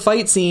tons of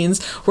fight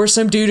scenes where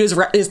some dude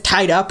is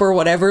tied up or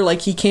whatever,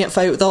 like he can't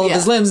fight with all of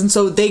his limbs, and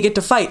so they get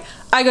to fight.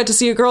 I got to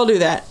see a girl do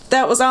that.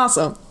 That was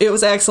awesome. It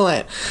was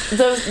excellent.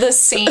 The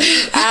scene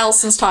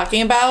Allison's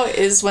talking about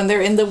is when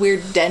they're in the weird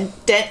I'm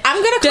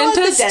gonna call it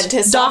the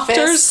dentist doctors,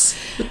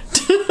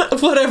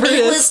 office. Whatever it is.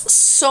 It was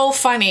so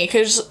funny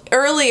because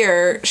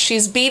earlier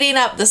she's beating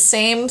up the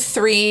same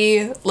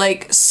 3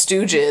 like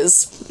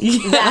stooges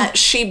that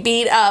she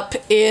beat up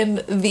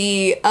in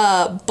the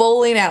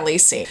bowling alley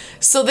scene.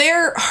 So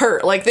they're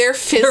hurt, like they're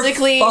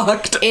physically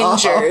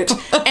injured.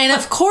 And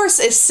of course,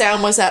 if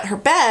Sam was at her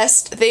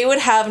best, they would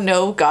have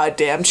no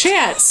goddamn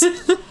chance.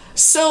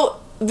 So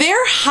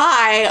they're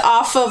high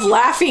off of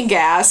laughing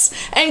gas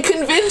and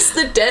convince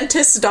the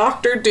dentist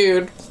doctor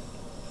dude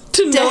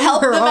to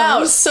help them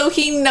out. So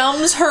he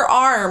numbs her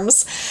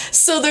arms.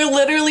 So they're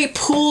literally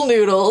pool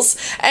noodles.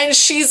 And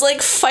she's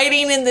like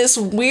fighting in this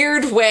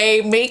weird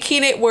way,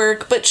 making it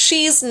work. But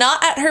she's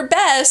not at her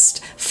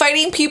best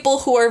fighting people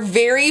who are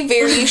very,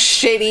 very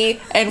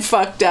shitty and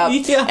fucked up.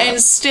 Yeah. And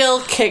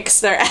still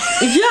kicks their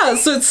ass. Yeah,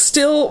 so it's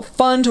still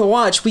fun to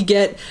watch. We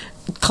get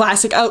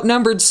classic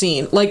outnumbered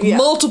scene like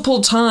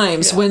multiple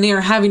times when they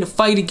are having to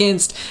fight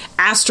against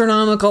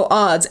astronomical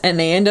odds and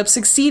they end up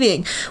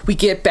succeeding. We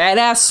get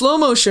badass slow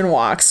motion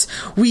walks.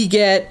 We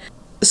get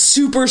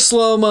super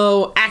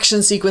slow-mo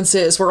action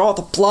sequences where all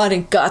the blood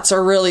and guts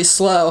are really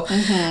slow.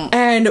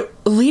 And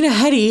Lena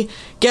Headey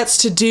gets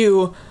to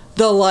do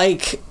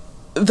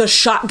the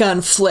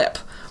shotgun flip,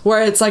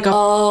 where it's like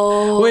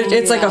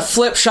like a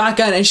flip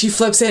shotgun, and she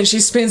flips it and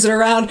she spins it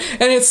around,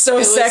 and it's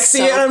so sexy,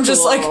 so and I'm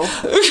just like,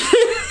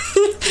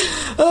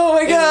 oh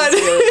my god,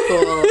 really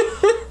cool.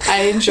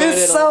 I enjoyed it.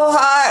 It's so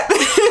hot.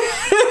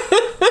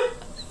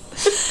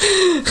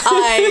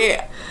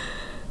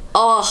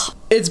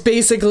 It's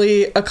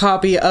basically a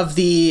copy of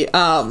the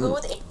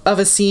of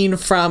a scene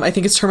from, I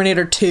think it's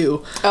Terminator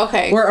 2.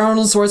 Okay. Where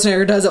Arnold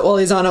Schwarzenegger does it while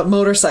he's on a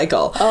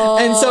motorcycle.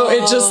 And so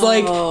it just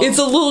like, it's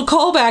a little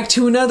callback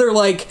to another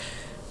like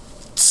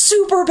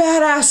super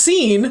badass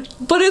scene,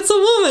 but it's a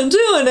woman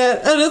doing it,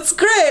 and it's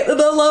great,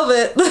 and I love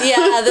it.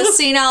 Yeah, the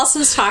scene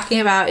Allison's talking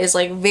about is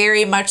like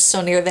very much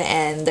so near the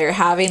end. They're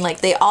having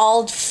like, they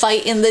all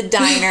fight in the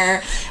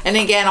diner, and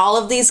again, all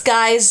of these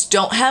guys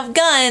don't have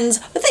guns,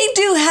 but they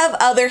do have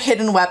other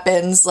hidden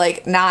weapons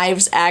like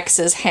knives,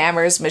 axes,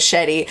 hammers,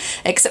 machete,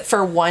 except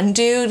for one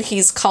dude.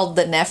 He's called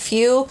the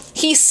nephew.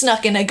 He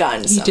snuck in a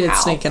gun somehow. He did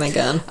sneak in a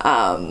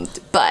gun.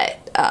 But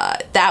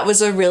that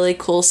was a really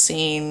cool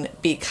scene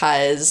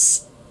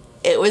because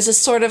it was a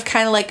sort of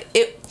kind of like,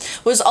 it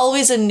was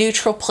always a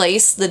neutral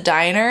place, the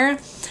diner.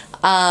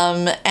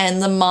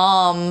 And the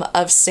mom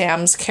of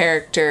Sam's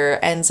character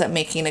ends up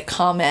making a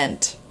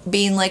comment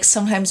being like,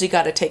 sometimes you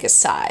got to take a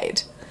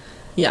side.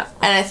 Yeah.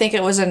 And I think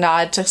it was a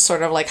nod to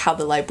sort of like how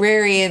the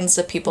librarians,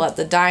 the people at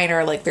the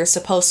diner, like they're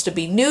supposed to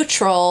be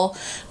neutral,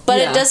 but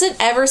it doesn't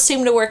ever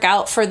seem to work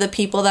out for the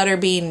people that are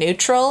being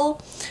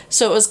neutral.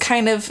 So it was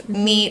kind of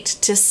neat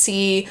to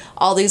see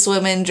all these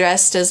women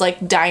dressed as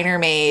like diner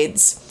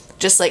maids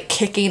just like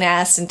kicking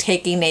ass and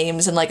taking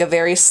names in like a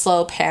very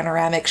slow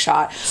panoramic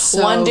shot.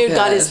 So one dude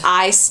got good. his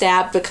eye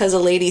stabbed because a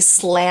lady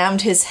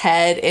slammed his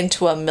head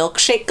into a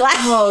milkshake glass.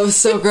 Oh, it was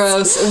so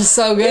gross. It was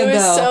so good, It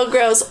was though. so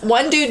gross.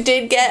 One dude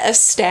did get a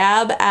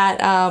stab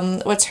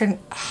at what's her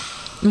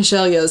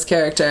Michelle Yeoh's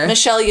character.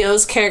 Michelle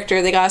Yeoh's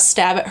character. They got a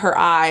stab at her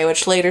eye,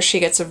 which later she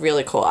gets a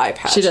really cool eye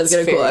patch. She does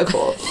It's get a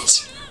cool very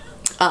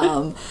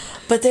eye patch.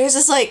 But there's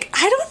this like,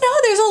 I don't know,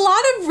 there's a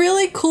lot of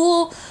really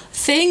cool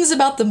things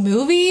about the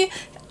movie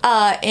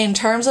in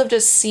terms of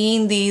just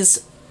seeing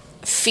these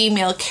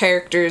female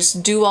characters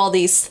do all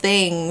these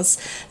things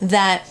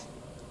that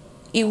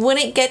you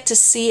wouldn't get to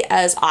see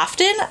as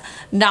often.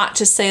 Not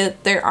to say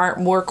that there aren't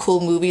more cool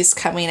movies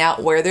coming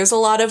out where there's a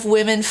lot of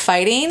women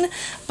fighting,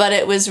 but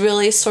it was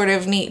really sort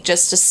of neat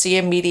just to see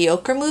a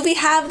mediocre movie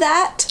have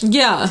that.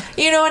 Yeah.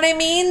 You know what I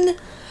mean?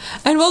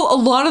 And well, a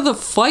lot of the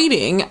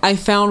fighting I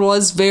found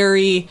was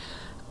very,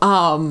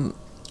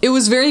 it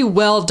was very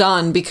well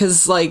done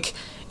because, like,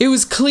 it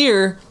was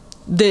clear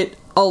that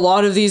a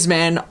lot of these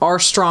men are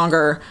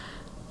stronger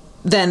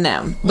than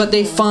them, but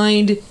they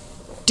find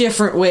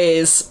different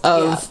ways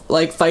of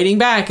like fighting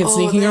back and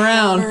sneaking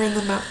around.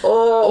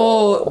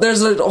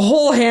 There's a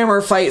whole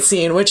hammer fight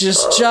scene, which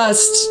is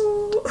just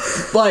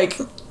like,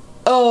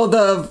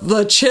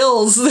 the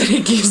chills that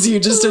it gives you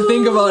just to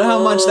think about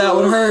how much that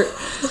would hurt.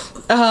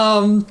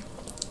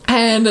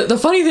 And the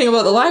funny thing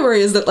about the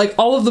library is that, like,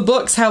 all of the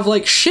books have,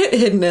 like, shit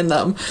hidden in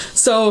them.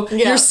 So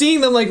you're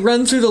seeing them, like,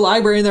 run through the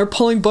library and they're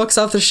pulling books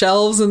off the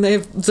shelves and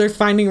they're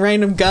finding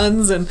random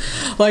guns and,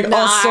 like,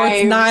 all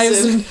sorts of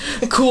knives and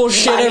cool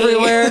shit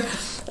everywhere.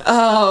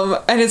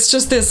 And it's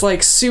just this,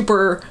 like,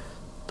 super,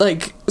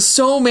 like,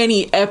 so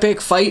many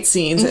epic fight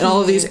scenes in all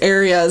of these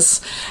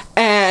areas.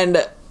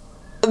 And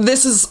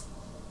this is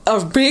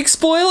a big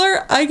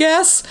spoiler, I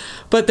guess,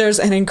 but there's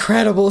an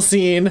incredible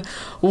scene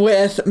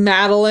with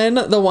Madeline,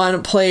 the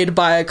one played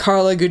by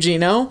Carla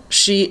Gugino.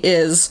 She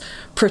is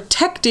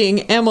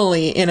protecting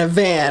Emily in a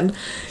van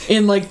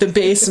in, like, the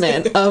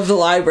basement of the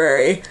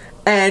library.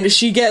 And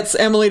she gets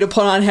Emily to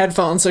put on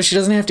headphones so she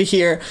doesn't have to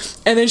hear.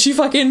 And then she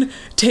fucking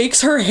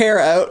takes her hair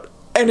out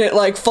and it,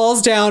 like,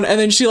 falls down, and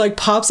then she, like,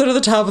 pops out of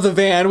the top of the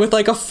van with,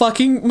 like, a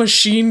fucking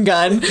machine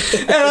gun.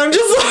 And I'm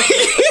just like...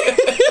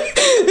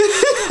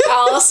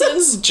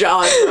 Allison's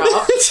jaw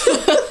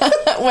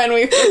dropped when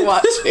we were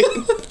watching.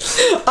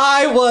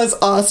 I was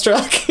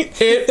awestruck.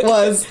 It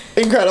was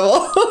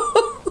incredible.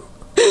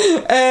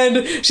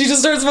 And she just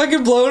starts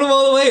fucking blowing him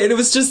all the way, and it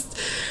was just...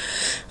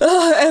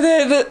 and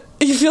then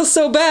you feel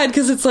so bad,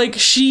 because it's like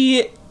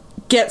she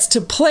gets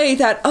to play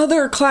that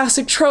other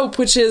classic trope,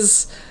 which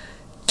is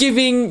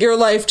giving your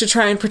life to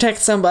try and protect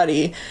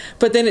somebody,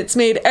 but then it's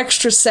made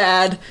extra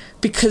sad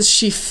because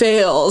she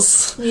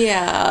fails.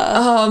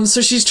 Yeah. So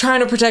she's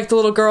trying to protect the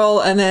little girl,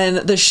 and then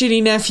the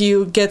shitty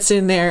nephew gets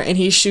in there and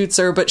he shoots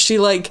her, but she,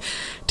 like,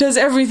 does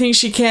everything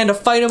she can to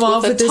fight him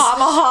off with this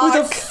tomahawk.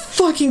 with a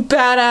fucking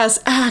badass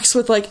axe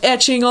with, like,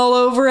 etching all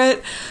over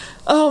it.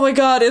 Oh my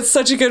god, it's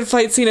such a good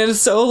fight scene, and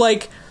it's so,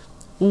 like,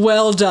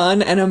 well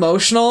done and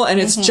emotional, and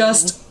it's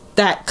just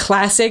that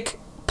classic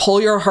pull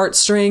your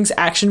heartstrings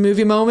action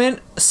movie moment,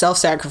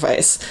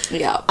 self-sacrifice.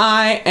 Yeah.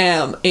 I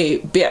am a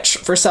bitch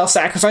for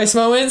self-sacrifice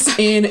moments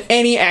in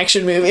any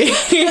action movie.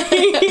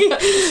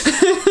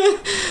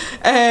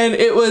 And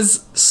it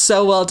was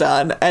so well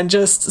done, and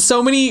just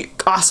so many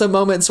awesome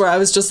moments where I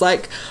was just,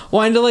 like,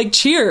 wanting to, like,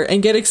 cheer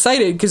and get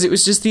excited, because it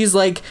was just these,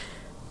 like,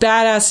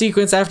 badass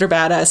sequence after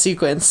badass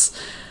sequence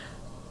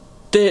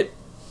that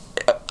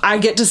I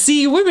get to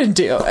see women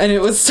do, and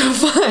it was so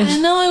fun. I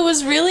know, it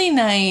was really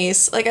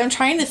nice. Like, I'm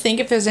trying to think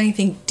if there's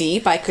anything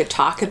deep I could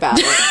talk about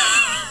it.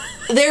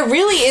 There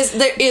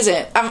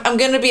isn't. I'm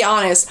gonna be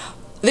honest.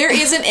 There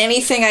isn't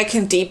anything I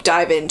can deep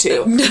dive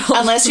into. No.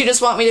 Unless you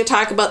just want me to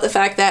talk about the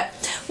fact that,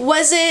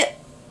 was it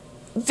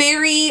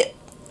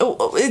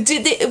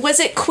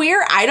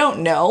queer? I don't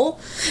know.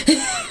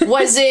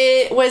 Was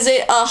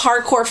it a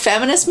hardcore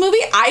feminist movie?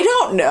 I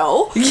don't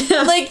know.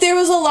 Yeah. Like, there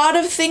was a lot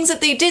of things that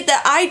they did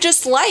that I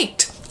just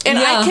liked. And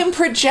I can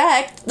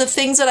project the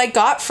things that I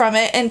got from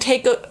it and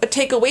take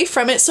away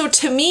from it. So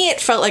to me,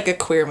 it felt like a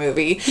queer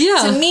movie.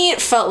 Yeah. To me,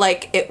 it felt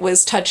like it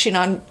was touching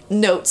on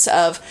notes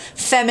of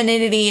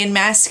femininity and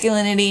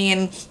masculinity,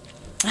 and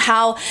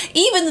how,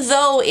 even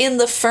though in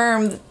The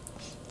Firm,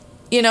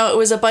 you know, it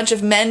was a bunch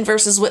of men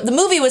versus the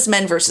movie was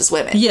men versus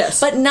women. Yes.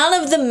 But none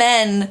of the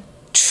men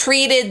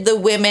treated the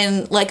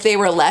women like they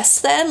were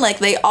less than. Like,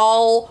 they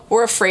all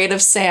were afraid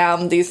of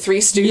Sam, the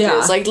Three Stooges.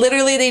 Yeah. Like,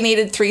 literally, they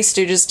needed Three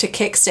Stooges to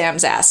kick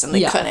Sam's ass, and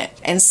they couldn't.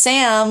 And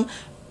Sam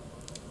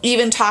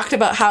even talked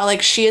about how,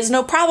 like, she has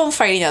no problem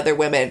fighting other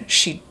women.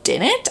 She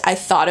didn't. I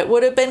thought it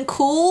would have been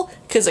cool,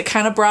 because it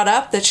kind of brought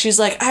up that she's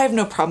like, I have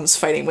no problems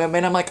fighting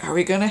women. I'm like, are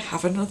we gonna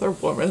have another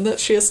woman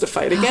that she has to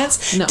fight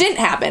against? No. Didn't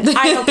happen.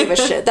 I don't give a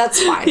shit.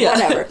 That's fine.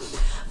 Whatever.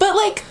 But,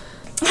 like,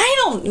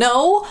 I don't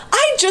know.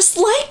 I just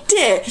liked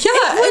it.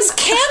 Yeah, it was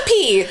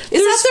campy.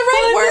 Is that the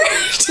right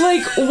word?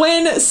 Like,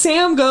 when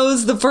Sam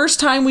goes, the first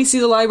time we see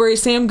the library,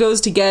 Sam goes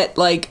to get,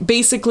 like,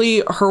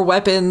 basically her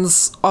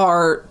weapons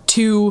are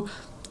two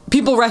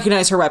people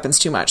recognize her weapons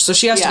too much, so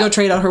she has to go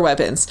trade out her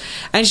weapons.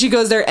 And she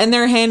goes there, and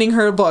they're handing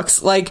her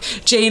books like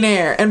Jane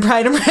Eyre and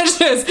Pride and Prejudice,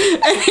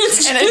 and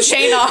it's and a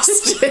Jane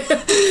Austen.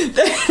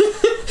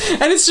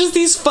 And it's just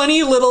these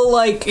funny little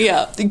like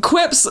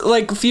quips,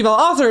 like female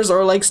authors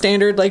or like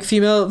standard like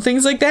female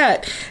things like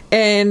that.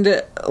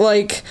 And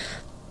like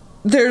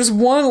there's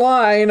one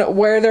line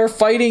where they're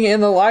fighting in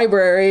the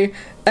library,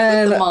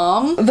 and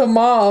with the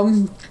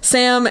mom,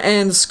 Sam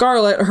and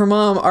Scarlett, her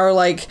mom, are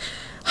like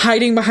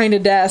hiding behind a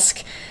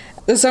desk.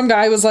 Some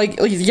guy was like,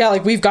 yeah,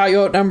 like, we've got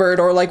you outnumbered,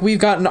 or like, we've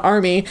got an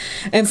army.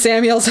 And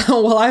Sam yells,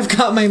 oh, well, I've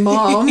got my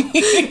mom. And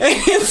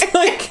it's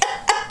like,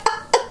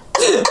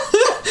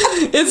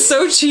 it's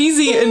so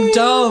cheesy and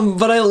dumb,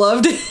 but I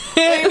loved it.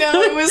 I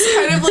know,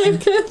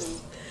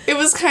 it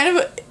was kind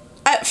of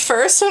at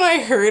first when I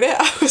heard it,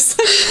 I was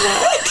like,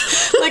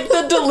 what? Like,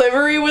 the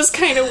delivery was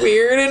kind of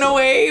weird in a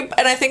way,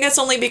 and I think it's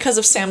only because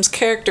of Sam's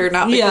character,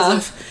 not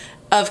because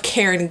of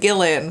Karen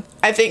Gillan.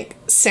 I think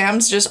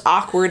Sam's just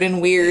awkward and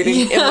weird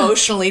and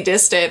emotionally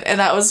distant, and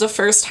that was the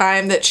first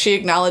time that she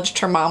acknowledged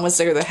her mom was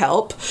there to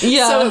help.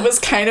 Yeah. So it was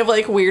kind of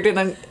like weird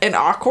and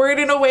awkward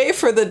in a way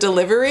for the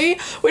delivery,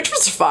 which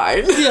was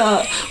fine.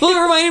 Yeah. Well,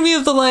 it reminded me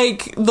of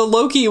the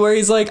Loki where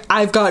he's like,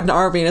 I've got an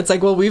army, and it's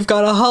like, well, we've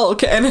got a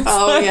Hulk, and it's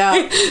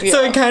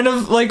so it kind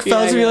of like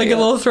felt to me like a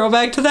little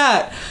throwback to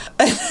that.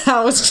 And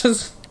that was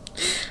just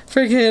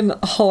freaking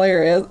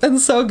hilarious and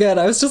so good.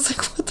 I was just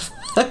like, what the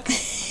fuck?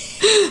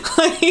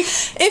 Like,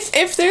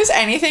 if there's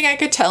anything I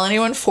could tell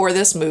anyone for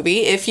this movie,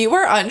 if you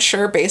were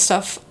unsure based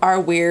off our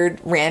weird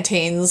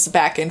rantings,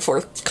 back and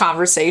forth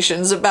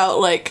conversations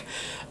about like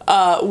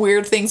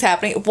weird things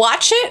happening,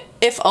 watch it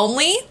if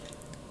only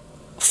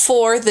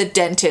for the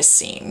dentist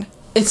scene.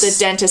 It's the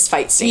dentist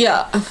fight scene.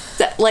 Yeah,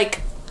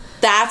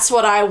 that's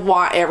what I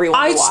want everyone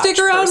to watch. I'd stick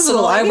around for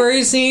the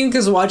library scene,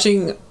 because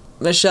watching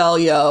Michelle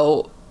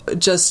Yeoh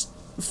just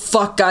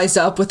fuck guys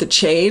up with a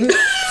chain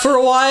for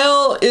a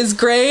while is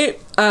great,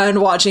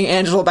 and watching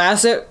Angela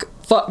Bassett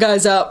fuck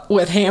guys up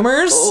with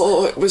hammers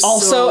it was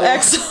also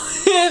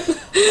excellent.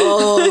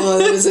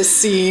 There was a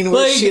scene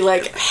where she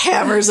like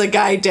hammers a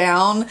guy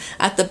down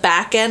at the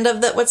back end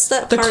of what's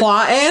that part?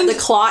 Claw end? The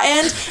claw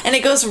end, and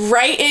it goes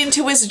right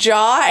into his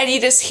jaw, and you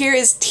just hear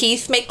his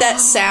teeth make that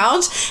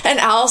sound, and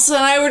Allison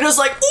and I were just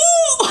like,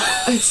 ooh!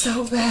 It's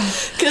so bad.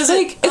 Because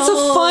like, it's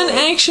a fun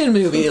action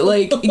movie.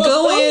 Like,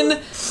 go in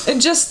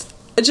and just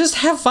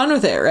have fun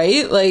with it,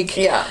 right? Like,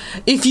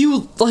 if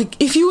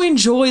you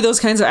enjoy those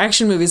kinds of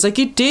action movies, like,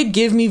 it did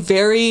give me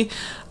very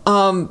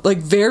John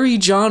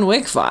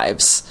Wick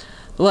vibes.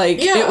 Like,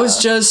 it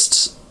was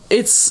just,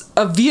 it's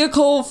a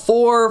vehicle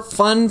for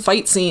fun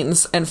fight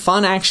scenes and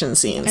fun action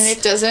scenes. And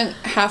it doesn't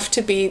have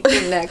to be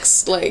the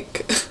next,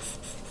 like,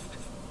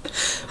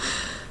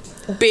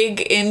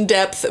 big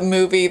in-depth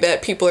movie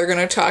that people are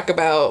going to talk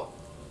about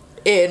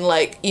in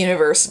like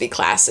university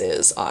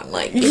classes on,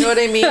 like, you know what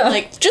I mean?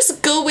 Like,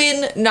 just go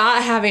in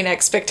not having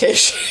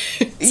expectations.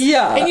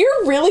 Yeah. And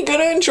you're really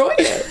gonna enjoy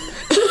it.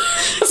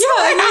 That's all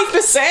I have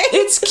to say.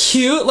 It's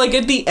cute. Like,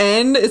 at the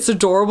end, it's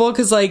adorable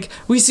because, like,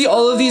 we see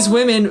all of these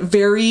women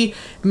very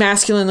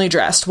masculinely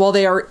dressed while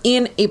they are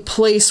in a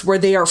place where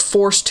they are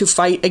forced to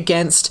fight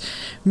against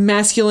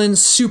masculine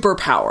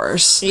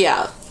superpowers.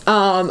 Yeah.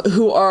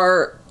 Who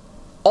are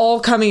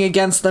all coming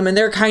against them, and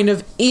they're kind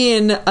of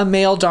in a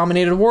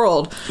male-dominated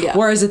world. Yeah.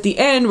 Whereas at the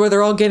end, where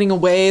they're all getting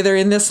away, they're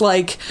in this,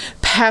 like,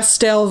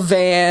 pastel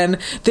van.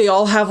 They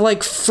all have,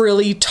 like,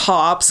 frilly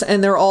tops,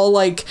 and they're all,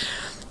 like...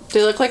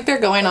 They look like they're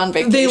going on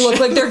vacation. They look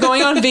like they're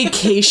going on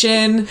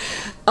vacation.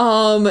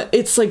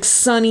 It's, like,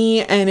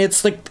 sunny, and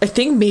it's, like, I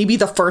think maybe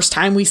the first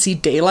time we see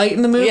daylight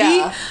in the movie.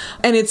 Yeah.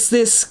 And it's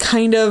this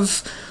kind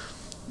of...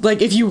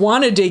 Like, if you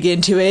want to dig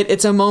into it,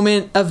 it's a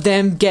moment of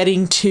them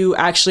getting to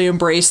actually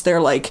embrace their,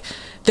 like...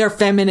 their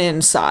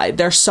feminine side,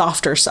 their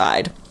softer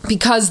side,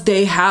 because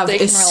they have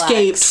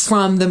escaped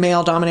from the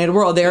male-dominated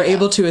world. They are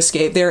able to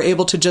escape. They are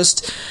able to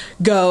just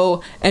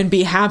go and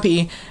be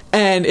happy.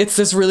 And it's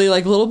this really,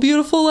 like, little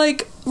beautiful,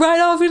 like, ride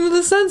off into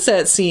the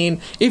sunset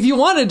scene, if you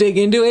want to dig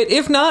into it.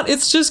 If not,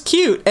 it's just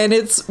cute. And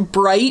it's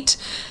bright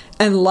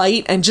and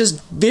light, and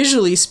just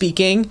visually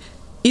speaking,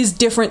 is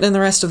different than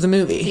the rest of the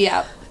movie.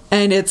 Yeah.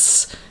 And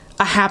it's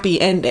a happy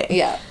ending.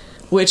 Yeah.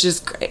 Which is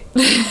great.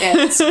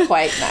 It's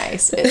quite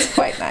nice. It's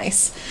quite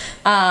nice.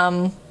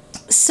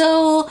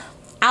 So,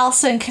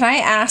 Allison, can I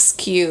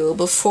ask you,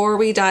 before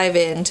we dive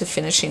into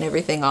finishing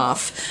everything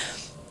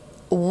off,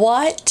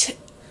 what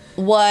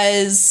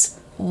was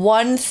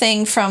one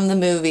thing from the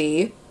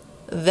movie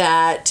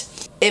that,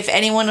 if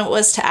anyone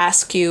was to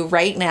ask you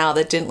right now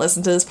that didn't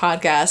listen to this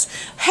podcast,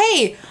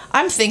 hey,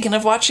 I'm thinking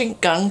of watching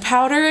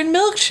Gunpowder and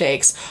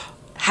Milkshakes,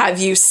 have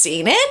you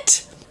seen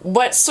it?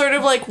 What's sort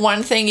of like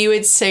one thing you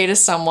would say to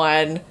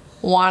someone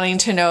wanting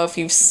to know if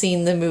you've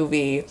seen the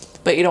movie,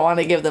 but you don't want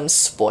to give them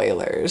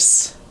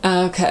spoilers?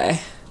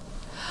 Okay.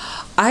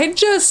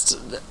 If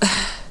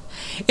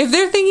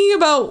you're thinking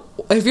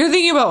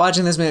about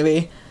watching this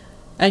movie,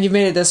 and you've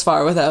made it this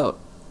far without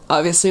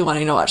obviously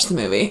wanting to watch the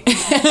movie,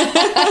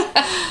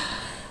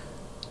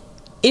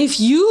 if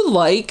you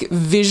like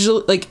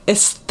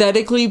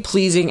aesthetically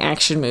pleasing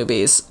action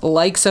movies,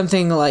 like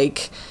something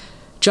like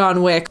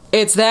John Wick,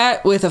 it's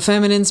that with a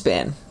feminine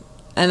spin.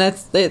 And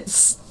that's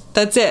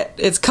it.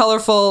 It's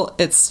colorful,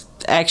 it's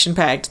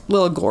action-packed, a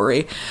little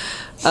gory,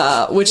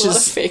 which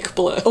is fake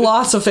blood.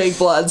 Lots of fake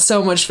blood,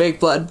 so much fake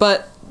blood.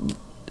 But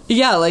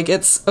yeah, like,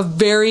 it's a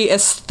very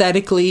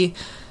aesthetically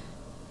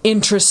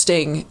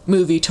interesting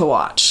movie to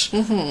watch.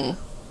 Mm-hmm.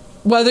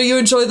 Whether you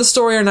enjoy the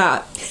story or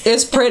not,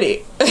 it's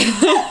pretty.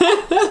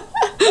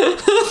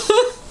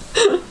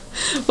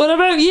 What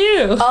about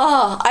you?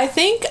 Oh, I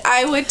think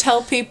I would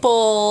tell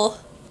people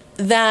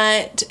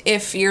that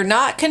if you're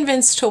not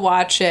convinced to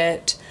watch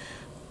it,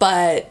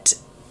 but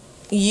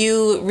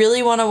you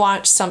really want to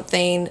watch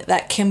something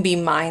that can be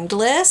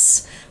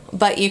mindless,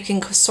 but you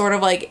can sort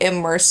of like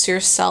immerse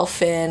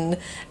yourself in,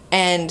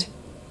 and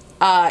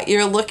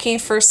you're looking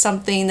for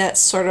something that's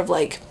sort of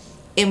like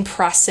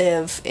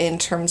impressive in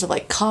terms of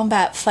like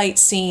combat fight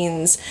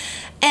scenes.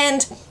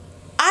 And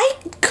I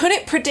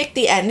couldn't predict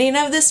the ending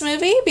of this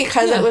movie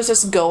because it was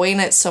just going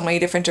at so many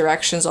different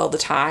directions all the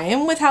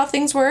time with how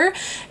things were.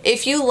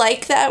 If you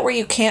like that, where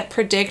you can't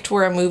predict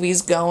where a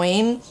movie's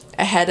going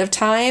ahead of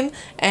time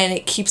and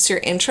it keeps your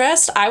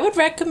interest, I would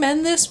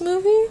recommend this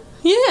movie.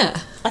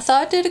 Yeah. I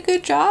thought it did a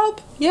good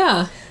job.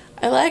 Yeah.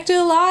 I liked it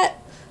a lot.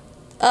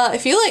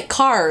 If you like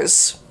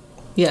cars...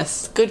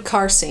 Yes. Good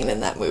car scene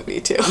in that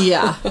movie, too.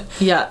 Yeah.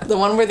 Yeah. The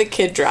one where the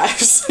kid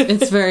drives.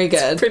 It's very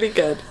good. It's pretty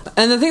good.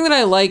 And the thing that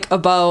I like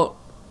about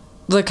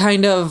the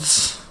kind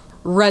of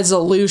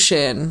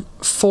resolution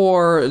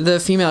for the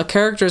female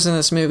characters in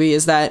this movie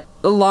is that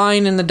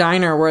line in the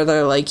diner where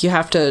they're like, you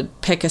have to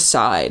pick a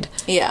side.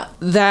 Yeah.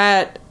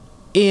 That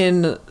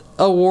in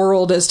a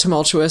world as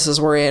tumultuous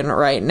as we're in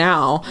right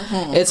now,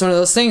 it's one of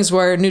those things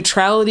where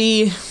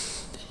neutrality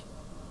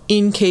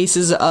in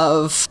cases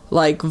of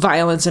like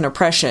violence and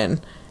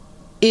oppression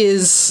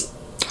is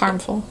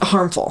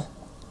harmful.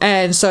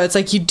 And so it's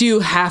like you do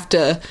have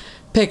to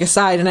pick a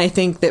side. And I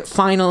think that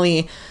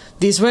finally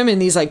these women,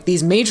 these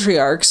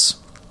matriarchs,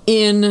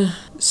 in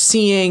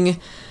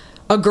seeing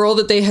a girl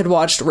that they had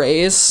watched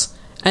raise,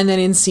 and then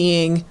in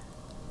seeing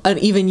an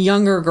even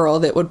younger girl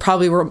that would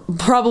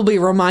probably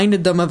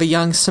reminded them of a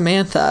young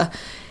Samantha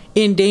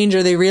in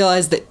danger, they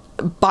realized that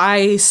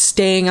by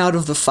staying out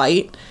of the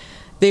fight,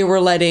 they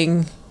were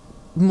letting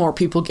more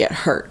people get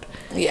hurt.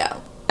 Yeah.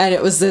 And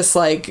it was this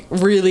like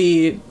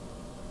really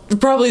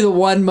probably the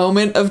one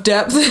moment of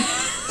depth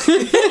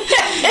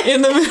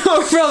in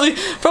the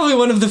probably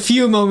one of the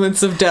few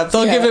moments of depth.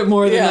 I'll give it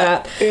more than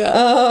that.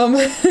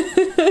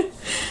 Yeah.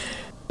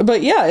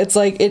 But yeah, it's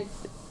like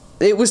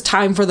it was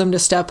time for them to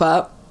step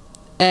up,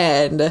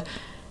 and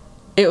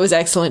it was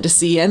excellent to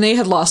see. And they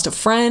had lost a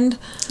friend.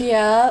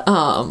 Yeah.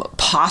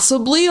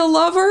 Possibly a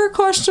lover,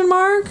 question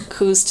mark.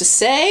 Who's to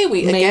say?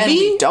 We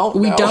don't know.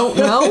 We don't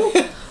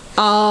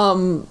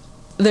know.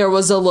 There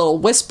was a little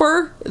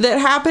whisper that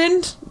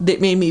happened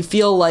that made me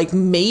feel like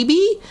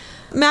maybe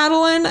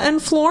Madeline and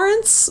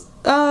Florence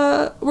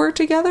were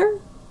together.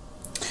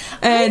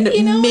 And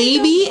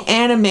maybe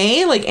Anna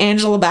May, like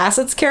Angela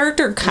Bassett's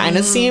character, kind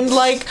of seemed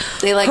like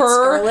they liked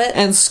her Scarlett.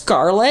 And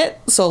Scarlett.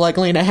 So like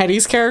Lena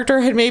Headey's character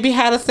had maybe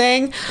had a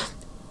thing.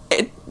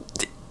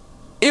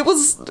 It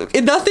was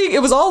nothing.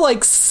 It was all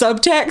like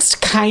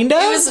subtext, kind of.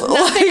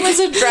 Nothing was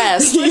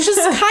addressed, which is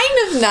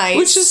kind of nice.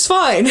 Which is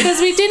fine because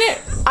we didn't.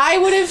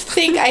 I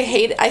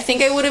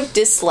think I would have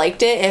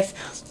disliked it if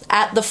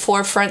at the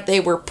forefront they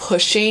were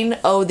pushing,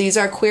 oh, these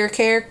are queer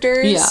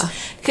characters. Yeah.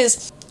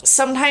 Because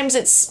sometimes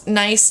it's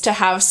nice to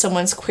have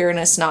someone's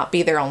queerness not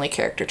be their only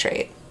character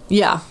trait.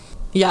 Yeah.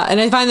 Yeah, and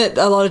I find that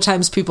a lot of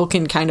times people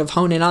can kind of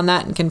hone in on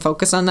that and can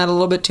focus on that a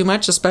little bit too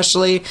much,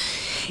 especially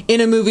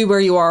in a movie where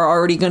you are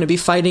already going to be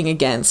fighting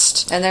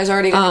against. And there's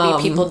already going to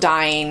be people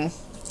dying.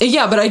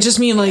 Yeah, but I just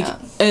mean, like,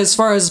 as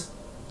far as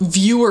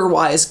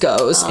viewer-wise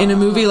goes, in a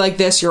movie like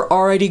this, you're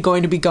already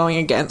going to be going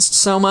against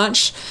so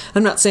much.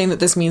 I'm not saying that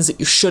this means that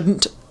you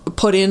shouldn't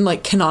put in,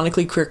 like,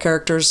 canonically queer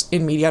characters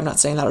in media. I'm not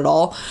saying that at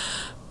all.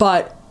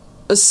 But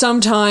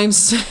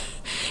sometimes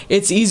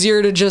it's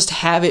easier to just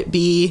have it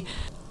be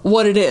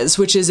what it is,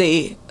 which is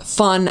a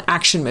fun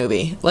action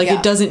movie. Like,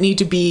 it doesn't need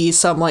to be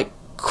some, like,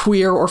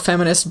 queer or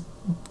feminist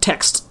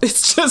text.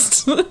 It's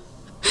just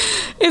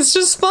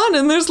fun,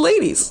 and there's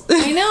ladies.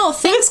 I know.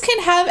 Things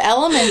can have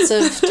elements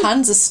of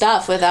tons of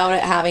stuff without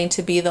it having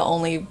to be the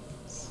only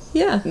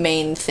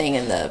main thing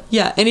in the...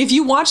 Yeah, and if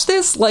you watch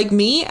this, like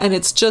me, and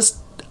it's just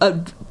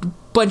a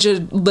bunch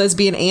of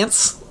lesbian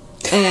aunts,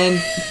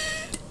 and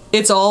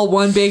it's all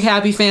one big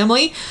happy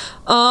family,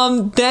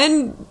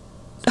 then...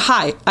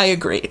 Hi, I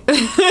agree.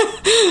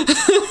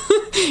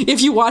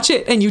 If you watch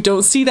it and you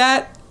don't see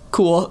that,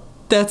 cool.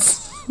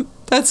 That's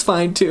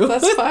fine too.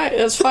 That's fine.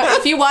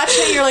 If you watch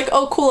it, you're like,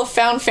 oh, cool, a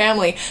found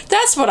family.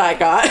 That's what I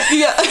got.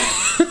 Yeah.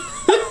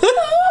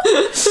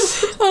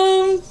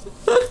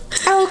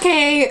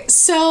 Okay,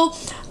 so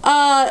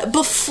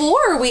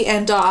before we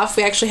end off,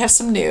 we actually have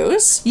some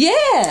news.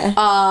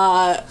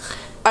 Yeah.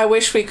 I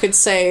wish we could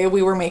say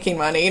we were making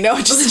money.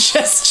 No,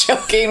 just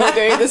joking. We're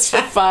doing this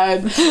for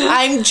fun.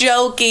 I'm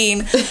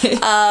joking.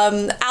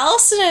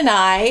 Allison and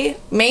I,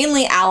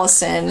 mainly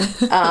Allison,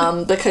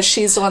 because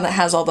she's the one that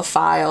has all the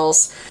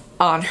files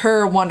on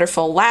her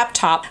wonderful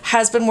laptop,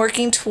 has been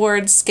working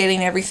towards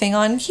getting everything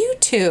on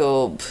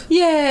YouTube.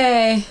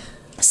 Yay!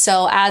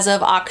 So as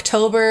of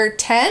October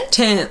 10th?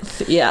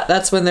 10th, yeah,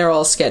 that's when they're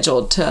all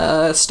scheduled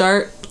to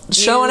start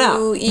showing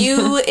out.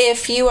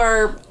 If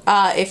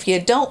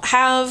you don't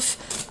have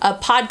a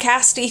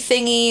podcasty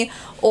thingy,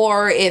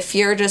 or if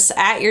you're just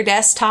at your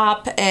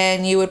desktop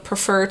and you would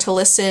prefer to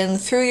listen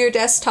through your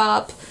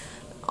desktop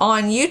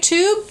on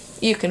YouTube,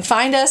 you can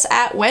find us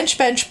at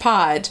Wenchbench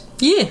Pod.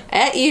 Yeah.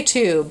 At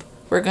YouTube.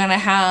 We're going to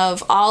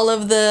have all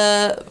of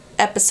the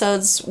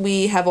episodes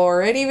we have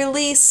already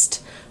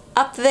released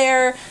up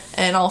there,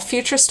 and all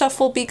future stuff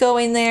will be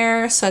going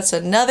there. So that's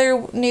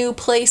another new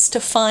place to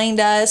find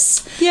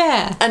us.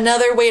 Yeah.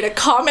 Another way to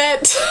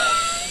comment.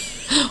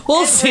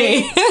 We'll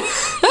see.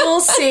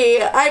 We'll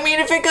see. I mean,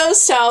 if it goes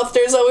south,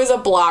 there's always a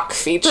block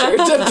feature,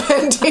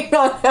 depending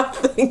on how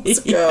things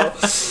go.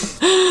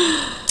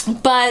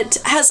 But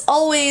as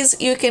always,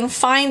 you can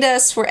find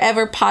us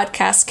wherever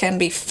podcasts can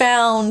be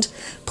found.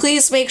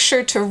 Please make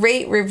sure to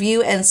rate,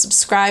 review, and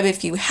subscribe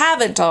if you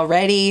haven't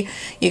already.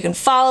 You can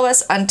follow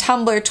us on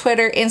Tumblr,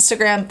 Twitter,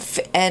 Instagram,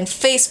 and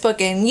Facebook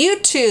and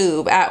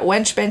YouTube at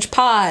Wenchbench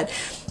Pod.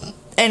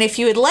 And if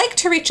you would like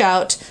to reach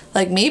out,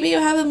 like maybe you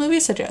have a movie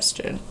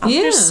suggestion. I'm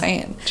just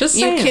saying.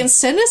 You can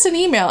send us an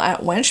email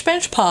at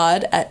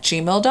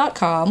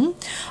wenchbenchpod@gmail.com.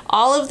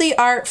 All of the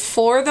art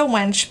for the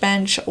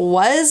Wenchbench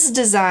was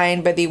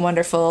designed by the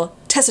wonderful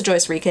Tessa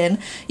Joyce Rican.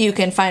 You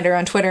can find her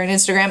on Twitter and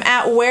Instagram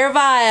at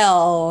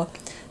Werevile.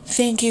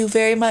 Thank you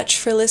very much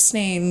for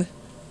listening.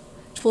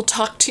 We'll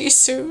talk to you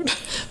soon.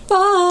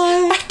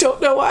 Bye. I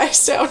don't know why I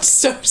sound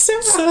so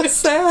sad. So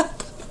sad.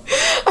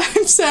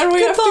 I'm sad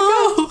we have to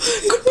go.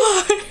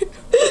 Goodbye.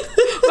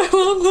 My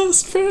long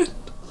lost friend.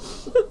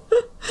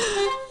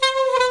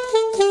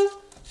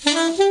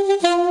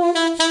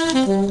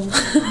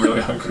 I'm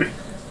really hungry.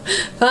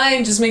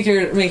 Fine, just make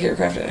your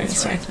craft dinner.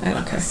 It's fine. I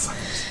don't care.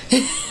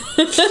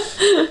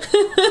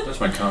 That's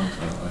my comic,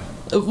 by the way.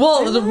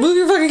 Well, move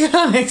your fucking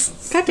comics.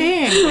 God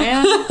dang,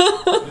 man.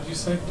 What did you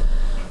say?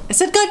 I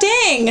said god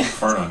dang.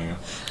 Fart on you.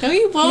 No,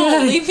 you won't.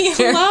 Yeah. Leave me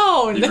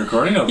alone. You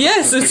recording?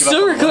 Yes, it's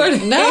still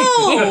recording.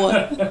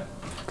 No.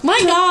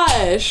 My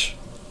gosh.